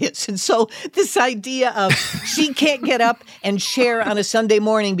some areas. And so this idea of she can't get up and share on a Sunday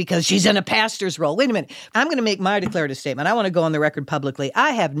morning because she's in a pastor's role. Wait a minute. I'm going to make my declarative statement. I want to go on the record publicly.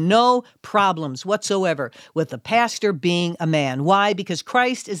 I have no problems whatsoever with the pastor being a man. Why? Because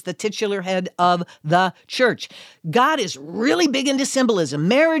Christ is the titular head of the church. God is really big into symbolism.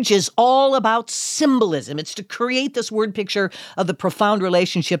 Marriage is all about symbolism. It's to create this word picture of the profound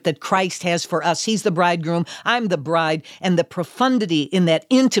relationship that Christ has for us. He's the bridegroom. I'm the bride. And the profundity in that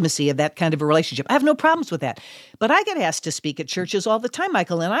intimacy of that kind of a relationship. I have no problems with that. But I get asked to speak at churches all the time,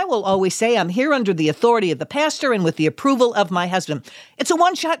 Michael, and I will always say I'm here under the authority of the pastor and with the approval of my husband. It's a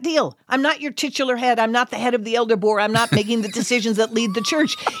one-shot deal. I'm not your titular head. I'm not the head of the elder board. I'm not making the decisions that lead the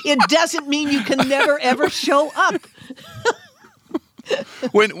church. It doesn't mean you can never, ever show up.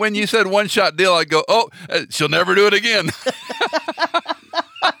 When you said one-shot deal, I go, oh, she'll never do it again.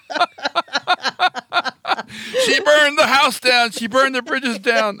 She burned the house down. She burned the bridges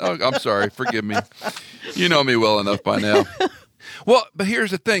down. Oh, I'm sorry. Forgive me. You know me well enough by now. Well, but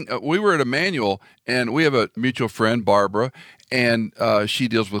here's the thing. We were at Emmanuel, and we have a mutual friend, Barbara, and she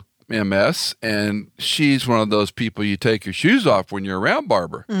deals with MS, and she's one of those people you take your shoes off when you're around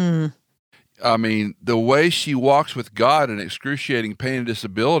Barbara. Mm. I mean, the way she walks with God in excruciating pain and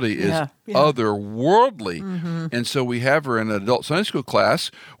disability is otherworldly. Mm-hmm. And so we have her in an adult Sunday school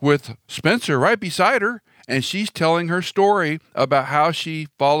class with Spencer right beside her, and she's telling her story about how she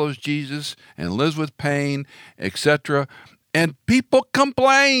follows Jesus and lives with pain, etc. And people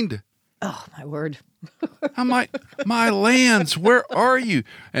complained. Oh, my word. I'm like, my lands, where are you?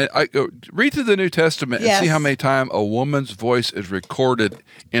 And I go read through the New Testament and see how many times a woman's voice is recorded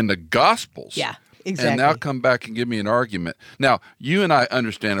in the Gospels. Yeah, exactly. And now come back and give me an argument. Now, you and I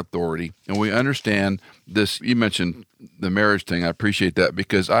understand authority, and we understand this. You mentioned the marriage thing. I appreciate that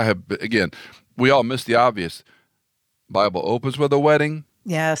because again, we all miss the obvious. Bible opens with a wedding.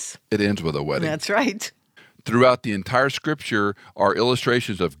 Yes. It ends with a wedding. That's right. Throughout the entire scripture are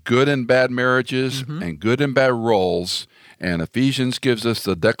illustrations of good and bad marriages and good and bad roles. And Ephesians gives us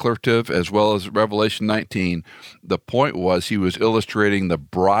the declarative as well as Revelation 19. The point was he was illustrating the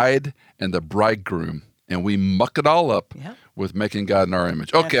bride and the bridegroom. And we muck it all up with making God in our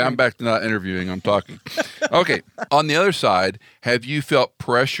image. Okay, I'm back to not interviewing. I'm talking. Okay, on the other side, have you felt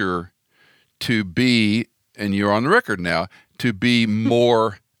pressure to be, and you're on the record now, to be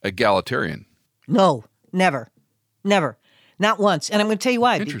more egalitarian? No. Never. Not once. And I'm going to tell you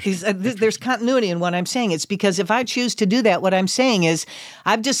why. Because there's continuity in what I'm saying. It's because if I choose to do that, what I'm saying is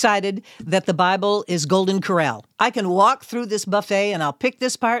I've decided that the Bible is Golden Corral. I can walk through this buffet and I'll pick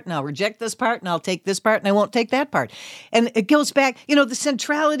this part and I'll reject this part and I'll take this part and I won't take that part. And it goes back, the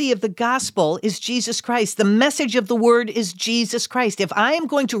centrality of the gospel is Jesus Christ. The message of the word is Jesus Christ. If I am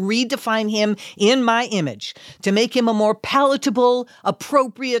going to redefine him in my image to make him a more palatable,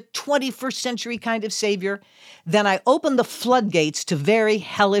 appropriate 21st century kind of savior, then I open the floodgates to very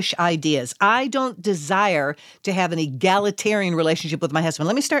hellish ideas. I don't desire to have an egalitarian relationship with my husband.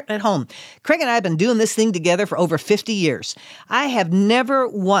 Let me start at home. Craig and I have been doing this thing together for over 50 years. I have never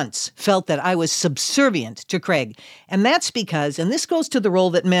once felt that I was subservient to Craig. And that's because, and this goes to the role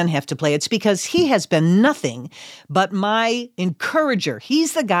that men have to play, it's because he has been nothing but my encourager.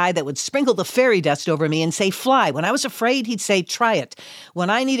 He's the guy that would sprinkle the fairy dust over me and say, fly. When I was afraid, he'd say, try it. When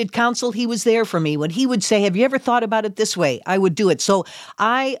I needed counsel, he was there for me. When he would say, have you ever thought about it this way? I would do it. So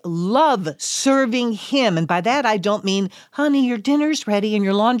I love serving him. And by that, I don't mean, honey, your dinner's ready and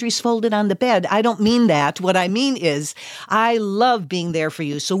your laundry's folded on the bed. I don't mean that. What I mean is I love being there for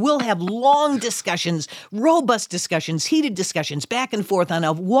you. So we'll have long discussions, robust discussions, heated discussions, back and forth on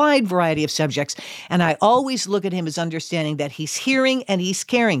a wide variety of subjects. And I always look at him as understanding that he's hearing and he's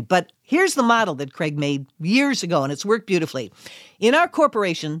caring. But here's the model that Craig made years ago, and it's worked beautifully. In our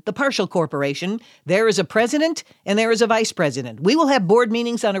corporation, the Partial Corporation, there is a president and there is a vice president. We will have board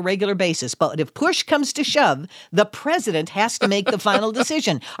meetings on a regular basis, but if push comes to shove, the president has to make the final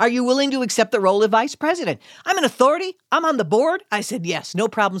decision. Are you willing to accept the role of vice president? I'm an authority. I'm on the board. I said yes, no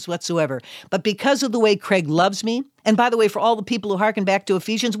problems whatsoever. But because of the way Craig loves me, and by the way, for all the people who harken back to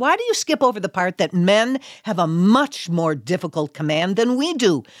Ephesians, why do you skip over the part that men have a much more difficult command than we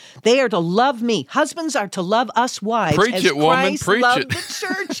do? They are to love me. Husbands are to love us wives. Preach as it, woman. Christ Preach loved it. the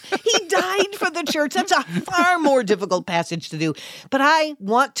church. He died for the church. That's a far more difficult passage to do. But I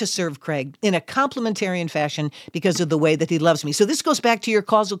want to serve Craig in a complementarian fashion because of the way that he loves me. So this goes back to your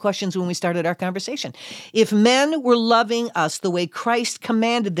causal questions when we started our conversation. If men were loving us the way Christ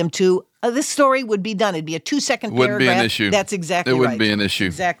commanded them to, this story would be done. It'd be a 2-second paragraph. Wouldn't be an issue. That's exactly right. It wouldn't be an issue.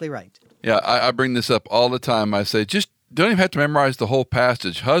 Exactly right. Yeah, I bring this up all the time. I say, just don't even have to memorize the whole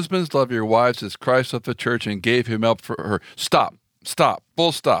passage. Husbands, love your wives as Christ loved the church and gave him up for her. Stop,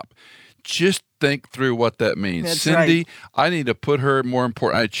 full stop. Just think through what that means. That's Cindy, right. I need to put her more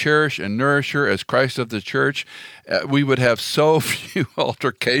important. I cherish and nourish her as Christ of the church. We would have so few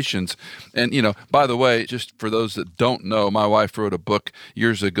altercations. And, by the way, just for those that don't know, my wife wrote a book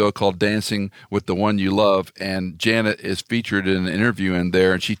years ago called Dancing with the One You Love. And Janet is featured in an interview in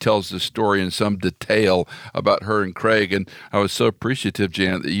there. And she tells the story in some detail about her and Craig. And I was so appreciative,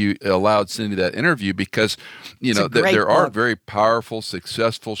 Janet, that you allowed Cindy that interview because, there are very powerful,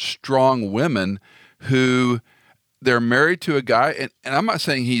 successful, strong women who they're married to a guy, and I'm not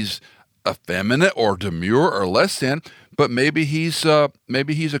saying he's effeminate or demure or less than, but maybe he's a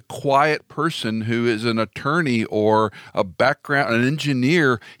quiet person who is an attorney or a background, an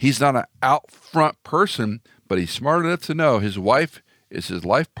engineer. He's not an out front person, but he's smart enough to know his wife is his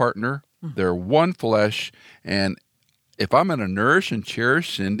life partner. They're one flesh, and if I'm going to nourish and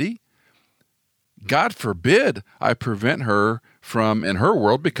cherish Cindy, God forbid I prevent her from, in her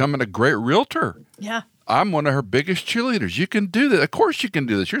world, becoming a great realtor. Yeah. I'm one of her biggest cheerleaders. You can do that. Of course you can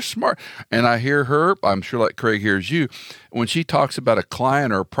do this. You're smart. And I hear her, I'm sure like Craig hears you, when she talks about a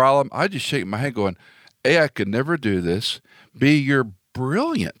client or a problem, I just shake my head going, A, I could never do this. B, you're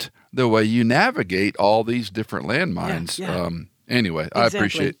brilliant the way you navigate all these different landmines. Yeah. Anyway, Exactly. I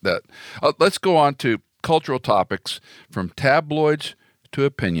appreciate that. Let's go on to cultural topics, from tabloids to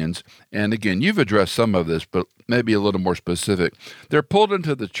opinions. And again, you've addressed some of this, but maybe a little more specific. They're pulled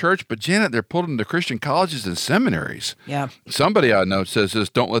into the church, but Janet, they're pulled into Christian colleges and seminaries. Yeah. Somebody I know says this,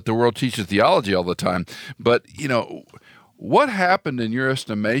 don't let the world teach you theology all the time. But, what happened in your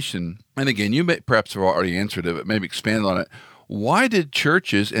estimation, and again, you may perhaps have already answered it, but maybe expand on it. Why did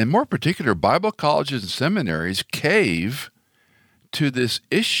churches, and more particular Bible colleges and seminaries, cave to this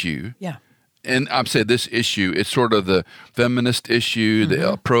issue? Yeah. And I'm saying this issue, it's sort of the feminist issue,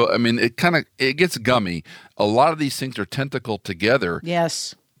 it gets gummy. A lot of these things are tentacled together.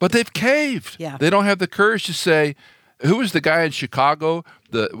 Yes. But they've caved. Yeah. They don't have the courage to say, who was the guy in Chicago,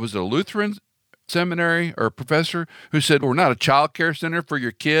 was it a Lutheran seminary or professor, who said, we're not a child care center for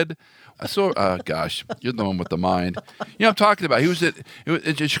your kid? So, gosh, you're the one with the mind. I'm talking about. He was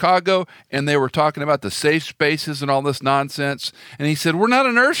in Chicago, and they were talking about the safe spaces and all this nonsense. And he said, we're not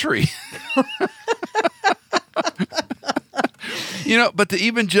a nursery. But the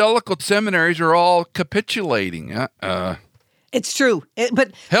evangelical seminaries are all capitulating. It's true.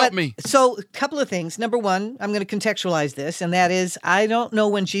 Help me. So a couple of things. Number one, I'm going to contextualize this, and that is I don't know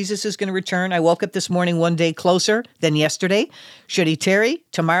when Jesus is going to return. I woke up this morning one day closer than yesterday. Should he tarry?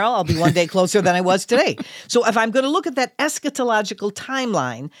 Tomorrow I'll be one day closer than I was today. So if I'm going to look at that eschatological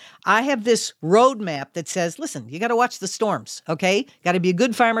timeline, I have this roadmap that says, listen, you got to watch the storms, okay? Got to be a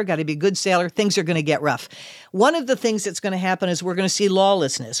good farmer, got to be a good sailor. Things are going to get rough. One of the things that's going to happen is we're going to see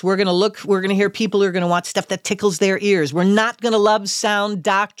lawlessness. We're going to hear people who are going to want stuff that tickles their ears. We're not going to love sound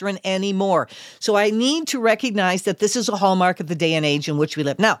doctrine anymore. So I need to recognize that this is a hallmark of the day and age in which we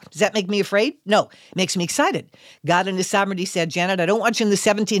live. Now, does that make me afraid? No, it makes me excited. God in his sovereignty said, Janet, I don't want you in the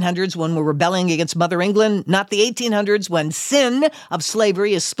 1700s when we're rebelling against Mother England, not the 1800s when sin of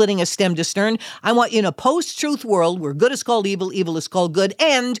slavery is splitting us stem to stern. I want you in a post-truth world where good is called evil, evil is called good,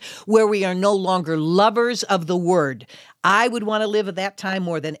 and where we are no longer lovers of the word. I would want to live at that time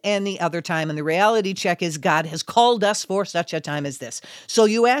more than any other time. And the reality check is God has called us for such a time as this. So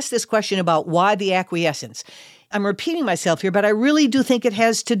you asked this question about why the acquiescence. I'm repeating myself here, but I really do think it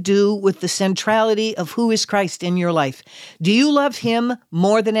has to do with the centrality of who is Christ in your life. Do you love him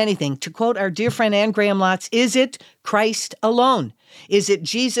more than anything? To quote our dear friend Anne Graham Lotz, is it Christ alone? Is it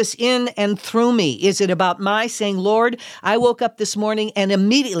Jesus in and through me? Is it about my saying, Lord, I woke up this morning and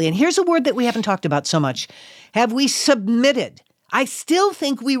immediately, and here's a word that we haven't talked about so much, have we submitted? I still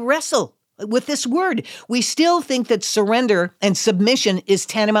think we wrestle with this word. We still think that surrender and submission is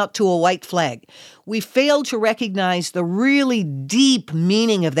tantamount to a white flag. We fail to recognize the really deep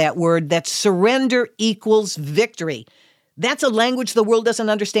meaning of that word, that surrender equals victory. That's a language the world doesn't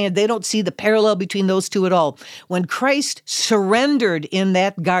understand. They don't see the parallel between those two at all. When Christ surrendered in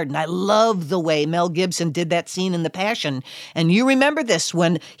that garden, I love the way Mel Gibson did that scene in The Passion. And you remember this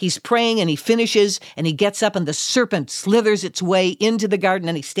when he's praying and he finishes and he gets up and the serpent slithers its way into the garden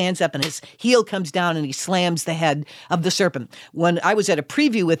and he stands up and his heel comes down and he slams the head of the serpent. When I was at a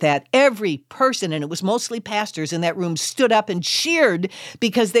preview with that, every person, and it was mostly pastors in that room, stood up and cheered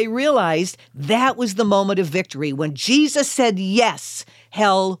because they realized that was the moment of victory. When Jesus said yes,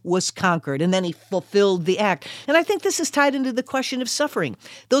 hell was conquered, and then he fulfilled the act. And I think this is tied into the question of suffering.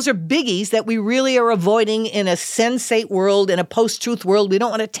 Those are biggies that we really are avoiding in a sensate world, in a post-truth world. We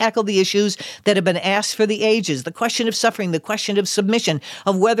don't want to tackle the issues that have been asked for the ages, the question of suffering, the question of submission,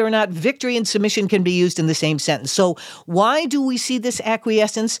 of whether or not victory and submission can be used in the same sentence. So why do we see this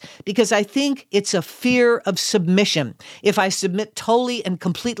acquiescence? Because I think it's a fear of submission. If I submit totally and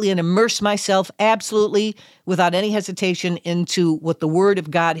completely and immerse myself absolutely without any hesitation into what the Word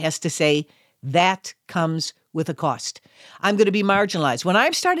of God has to say, that comes with a cost. I'm going to be marginalized. When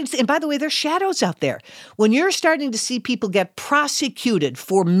I'm starting to see, and by the way, there's shadows out there. When you're starting to see people get prosecuted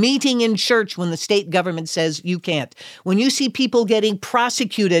for meeting in church when the state government says you can't, when you see people getting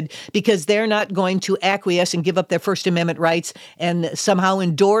prosecuted because they're not going to acquiesce and give up their First Amendment rights and somehow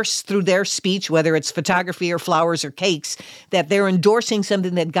endorse through their speech, whether it's photography or flowers or cakes, that they're endorsing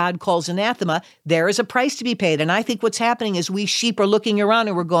something that God calls anathema, there is a price to be paid. And I think what's happening is we sheep are looking around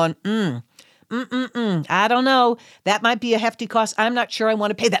and we're going, I don't know. That might be a hefty cost. I'm not sure I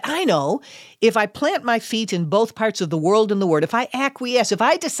want to pay that. I know if I plant my feet in both parts of the world and the Word, if I acquiesce, if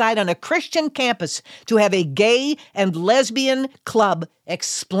I decide on a Christian campus to have a gay and lesbian club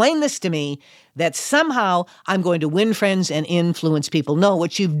explain this to me, that somehow I'm going to win friends and influence people. No,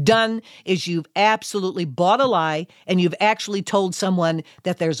 what you've done is you've absolutely bought a lie, and you've actually told someone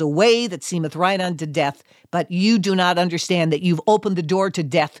that there's a way that seemeth right unto death, but you do not understand that you've opened the door to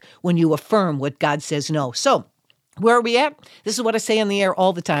death when you affirm what God says no. So, where are we at? This is what I say on the air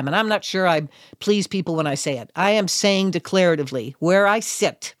all the time, and I'm not sure I please people when I say it. I am saying declaratively, where I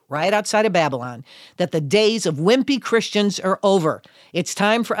sit, right outside of Babylon, that the days of wimpy Christians are over. It's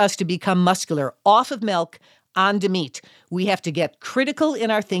time for us to become muscular, off of milk, onto meat. We have to get critical in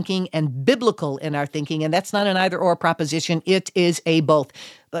our thinking and biblical in our thinking, and that's not an either-or proposition. It is a both.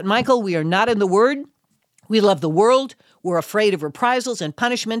 But, Michael, we are not in the Word. We love the world. We're afraid of reprisals and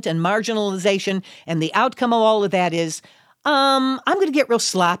punishment and marginalization. And the outcome of all of that is, I'm going to get real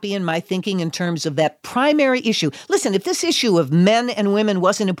sloppy in my thinking in terms of that primary issue. Listen, if this issue of men and women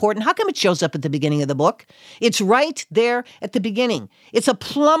wasn't important, how come it shows up at the beginning of the book? It's right there at the beginning. It's a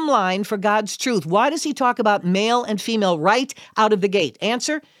plumb line for God's truth. Why does he talk about male and female right out of the gate?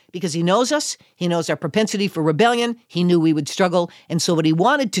 Answer: because he knows us. He knows our propensity for rebellion. He knew we would struggle. And so what he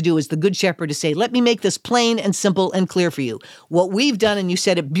wanted to do as the good shepherd to say, let me make this plain and simple and clear for you. What we've done, and you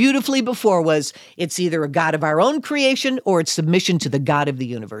said it beautifully before, was it's either a God of our own creation or it's submission to the God of the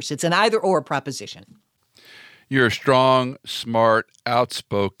universe. It's an either-or proposition. You're a strong, smart,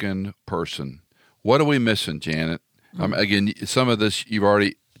 outspoken person. What are we missing, Janet? Again, some of this you've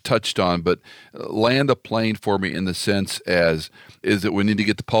already touched on, but land a plane for me in the sense as, is it we need to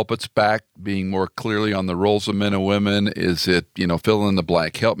get the pulpits back being more clearly on the roles of men and women? Is it, fill in the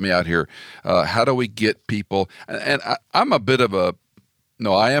blank? Help me out here. How do we get people? And I'm a bit of a,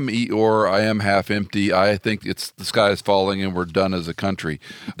 no, I am Eeyore. I am half empty. I think it's the sky is falling and we're done as a country.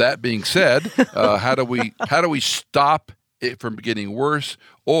 That being said, how do we stop it from getting worse?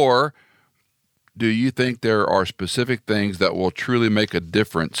 Or do you think there are specific things that will truly make a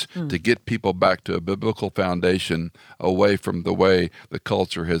difference to get people back to a biblical foundation, away from the way the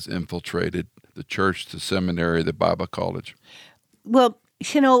culture has infiltrated the church, the seminary, the Bible college? Well,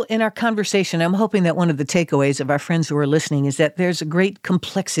 in our conversation, I'm hoping that one of the takeaways of our friends who are listening is that there's a great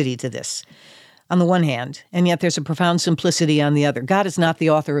complexity to this on the one hand, and yet there's a profound simplicity on the other. God is not the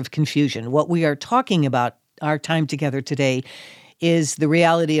author of confusion. What we are talking about, our time together today, is the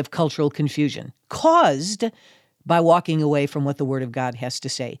reality of cultural confusion caused by walking away from what the Word of God has to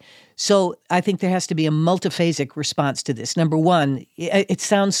say. So I think there has to be a multiphasic response to this. Number one, it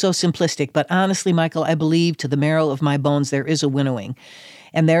sounds so simplistic, but honestly, Michael, I believe to the marrow of my bones there is a winnowing,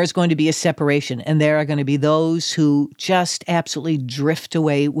 and there is going to be a separation, and there are going to be those who just absolutely drift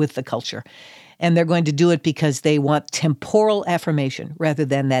away with the culture. And they're going to do it because they want temporal affirmation rather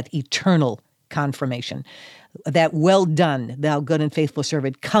than that eternal confirmation. That well done, thou good and faithful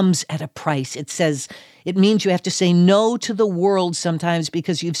servant, comes at a price. It means you have to say no to the world sometimes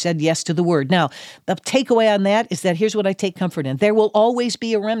because you've said yes to the Word. Now, the takeaway on that is that here's what I take comfort in. There will always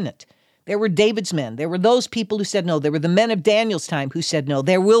be a remnant. There were David's men. There were those people who said no. There were the men of Daniel's time who said no.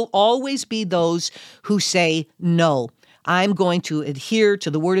 There will always be those who say no. I'm going to adhere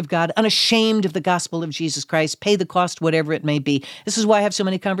to the Word of God, unashamed of the gospel of Jesus Christ, pay the cost, whatever it may be. This is why I have so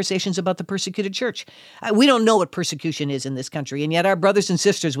many conversations about the persecuted church. We don't know what persecution is in this country, and yet our brothers and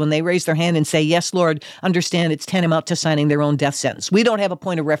sisters, when they raise their hand and say, yes, Lord, understand it's tantamount to signing their own death sentence. We don't have a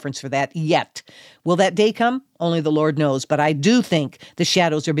point of reference for that yet. Will that day come? Only the Lord knows. But I do think the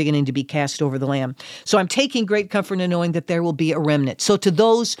shadows are beginning to be cast over the Lamb. So I'm taking great comfort in knowing that there will be a remnant. So to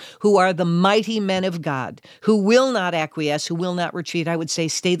those who are the mighty men of God, who will not acquiesce, who will not retreat, I would say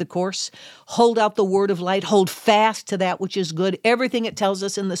stay the course. Hold out the word of light. Hold fast to that which is good. Everything it tells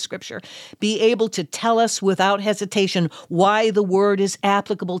us in the Scripture. Be able to tell us without hesitation why the word is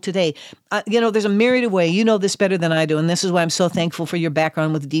applicable today. There's a myriad of ways. You know this better than I do, and this is why I'm so thankful for your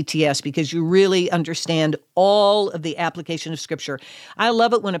background with DTS, because you really understand all of the application of Scripture. I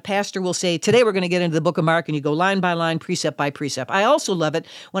love it when a pastor will say, today we're going to get into the book of Mark, and you go line by line, precept by precept. I also love it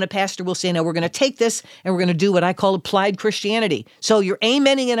when a pastor will say, now we're going to take this and we're going to do what I call applied Christianity. So you're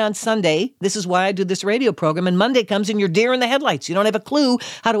amening it on Sunday. This is why I do this radio program. And Monday comes and you're deer in the headlights. You don't have a clue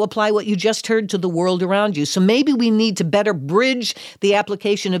how to apply what you just heard to the world around you. So maybe we need to better bridge the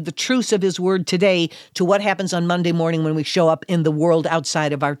application of the truths of His Word today to what happens on Monday morning when we show up in the world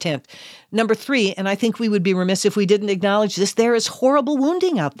outside of our tent. Number 3, and I think we would be remiss if we didn't acknowledge this, there is horrible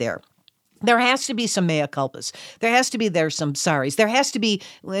wounding out there. There has to be some mea culpas. There's some sorries. There has to be,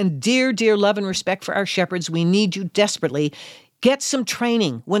 and dear love and respect for our shepherds, we need you desperately. Get some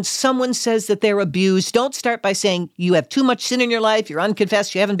training. When someone says that they're abused, don't start by saying you have too much sin in your life, you're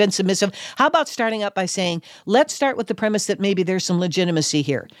unconfessed, you haven't been submissive. How about starting up by saying, let's start with the premise that maybe there's some legitimacy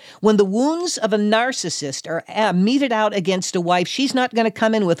here. When the wounds of a narcissist are meted out against a wife, she's not going to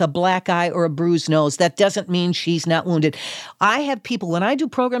come in with a black eye or a bruised nose. That doesn't mean she's not wounded. I have people, when I do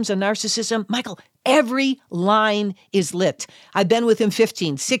programs on narcissism, Michael, every line is lit. I've been with him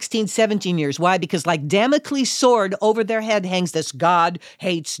 15, 16, 17 years. Why? Because like Damocles' sword over their head hangs this God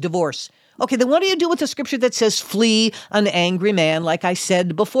hates divorce. Okay, then what do you do with the scripture that says flee an angry man, like I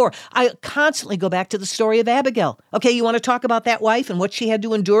said before? I constantly go back to the story of Abigail. Okay, you want to talk about that wife and what she had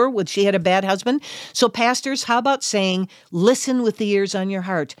to endure when she had a bad husband? So pastors, how about saying, listen with the ears on your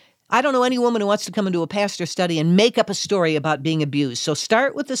heart? I don't know any woman who wants to come into a pastor study and make up a story about being abused. So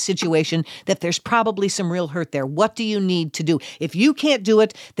start with the situation that there's probably some real hurt there. What do you need to do? If you can't do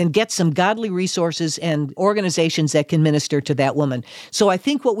it, then get some godly resources and organizations that can minister to that woman. So I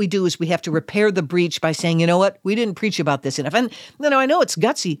think what we do is we have to repair the breach by saying, you know what, we didn't preach about this enough. And I know it's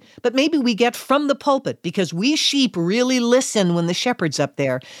gutsy, but maybe we get from the pulpit, because we sheep really listen when the shepherd's up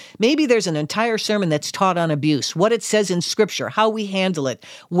there. Maybe there's an entire sermon that's taught on abuse, what it says in scripture, how we handle it,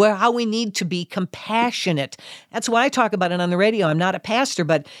 how we need to be compassionate. That's why I talk about it on the radio. I'm not a pastor,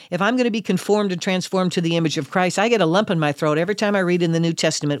 but if I'm going to be conformed and transformed to the image of Christ, I get a lump in my throat every time I read in the New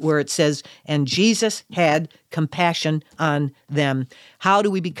Testament where it says, and Jesus had compassion on them. How do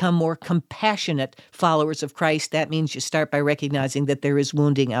we become more compassionate followers of Christ? That means you start by recognizing that there is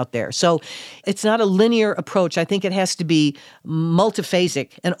wounding out there. So it's not a linear approach. I think it has to be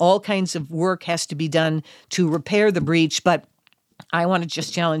multiphasic, and all kinds of work has to be done to repair the breach. But I want to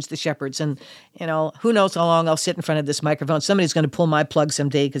just challenge the shepherds. And, who knows how long I'll sit in front of this microphone. Somebody's going to pull my plug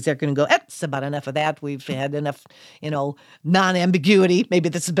someday because they're going to go, that's about enough of that. We've had enough, non-ambiguity. Maybe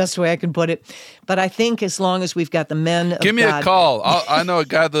that's the best way I can put it. But I think as long as we've got the men of God. Give me a call. I know a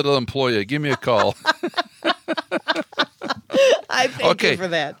guy that'll employ you. Give me a call. I thank you for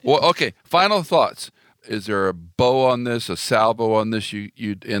that. Well, okay. Final thoughts. Is there a bow on this, a salvo on this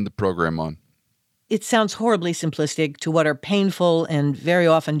you'd end the program on? It sounds horribly simplistic to what are painful and very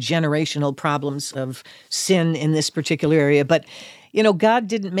often generational problems of sin in this particular area. But, God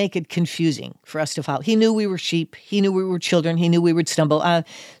didn't make it confusing for us to follow. He knew we were sheep. He knew we were children. He knew we would stumble.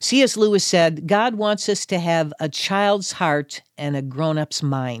 C.S. Lewis said, God wants us to have a child's heart and a grown-up's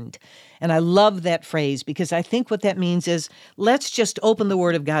mind. And I love that phrase, because I think what that means is, let's just open the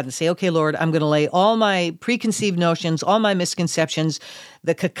Word of God and say, okay, Lord, I'm going to lay all my preconceived notions, all my misconceptions,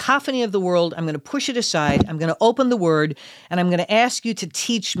 the cacophony of the world, I'm going to push it aside. I'm going to open the Word, and I'm going to ask you to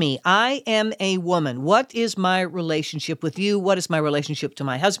teach me. I am a woman. What is my relationship with you? What is my relationship to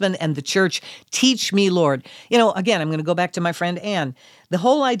my husband and the church? Teach me, Lord. Again, I'm going to go back to my friend Ann. The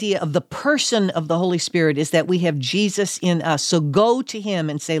whole idea of the person of the Holy Spirit is that we have Jesus in us. So go to him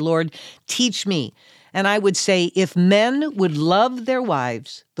and say, Lord, teach me. And I would say, if men would love their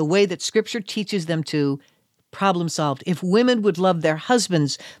wives the way that Scripture teaches them to, problem solved. If women would love their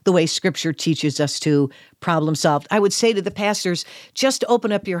husbands the way Scripture teaches us to, problem solved. I would say to the pastors, just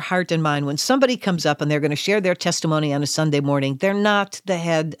open up your heart and mind. When somebody comes up and they're going to share their testimony on a Sunday morning, they're not the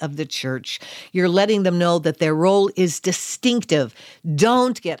head of the church. You're letting them know that their role is distinctive.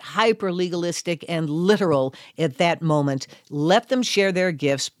 Don't get hyper legalistic and literal at that moment. Let them share their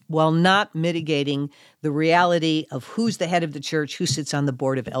gifts while not mitigating the reality of who's the head of the church, who sits on the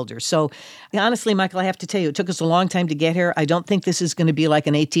board of elders. So honestly, Michael, I have to tell you, it took us a long time to get here. I don't think this is going to be like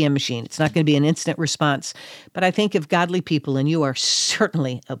an ATM machine. It's not going to be an instant response. But I think if godly people, and you are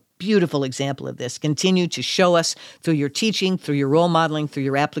certainly a beautiful example of this, continue to show us through your teaching, through your role modeling, through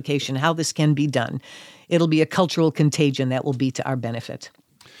your application, how this can be done, it'll be a cultural contagion that will be to our benefit.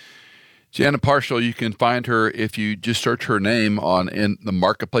 Jana Parshall, you can find her if you just search her name in the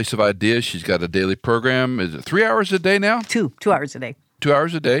Marketplace of Ideas. She's got a daily program. Is it 3 hours a day now? 2 hours a day. 2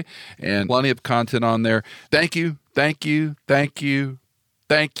 hours a day, and plenty of content on there. Thank you.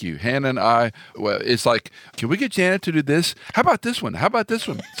 Hannah and I, it's like, can we get Janet to do this? How about this one?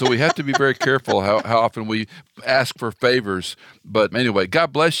 So we have to be very careful how often we ask for favors. But anyway,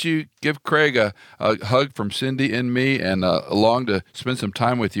 God bless you. Give Craig a hug from Cindy and me, and along to spend some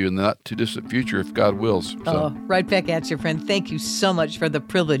time with you in the not too distant future, if God wills. So. Right back at you, friend. Thank you so much for the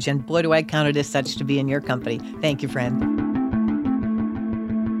privilege, and boy, do I count it as such to be in your company. Thank you, friend.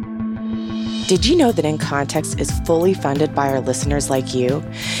 Did you know that In Context is fully funded by our listeners like you?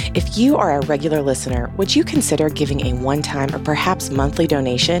 If you are a regular listener, would you consider giving a one-time or perhaps monthly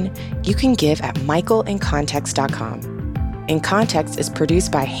donation? You can give at michaelincontext.com. In Context is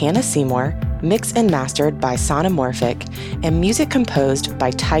produced by Hannah Seymour, mixed and mastered by Sonomorphic, and music composed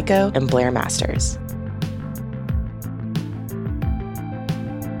by Tycho and Blair Masters.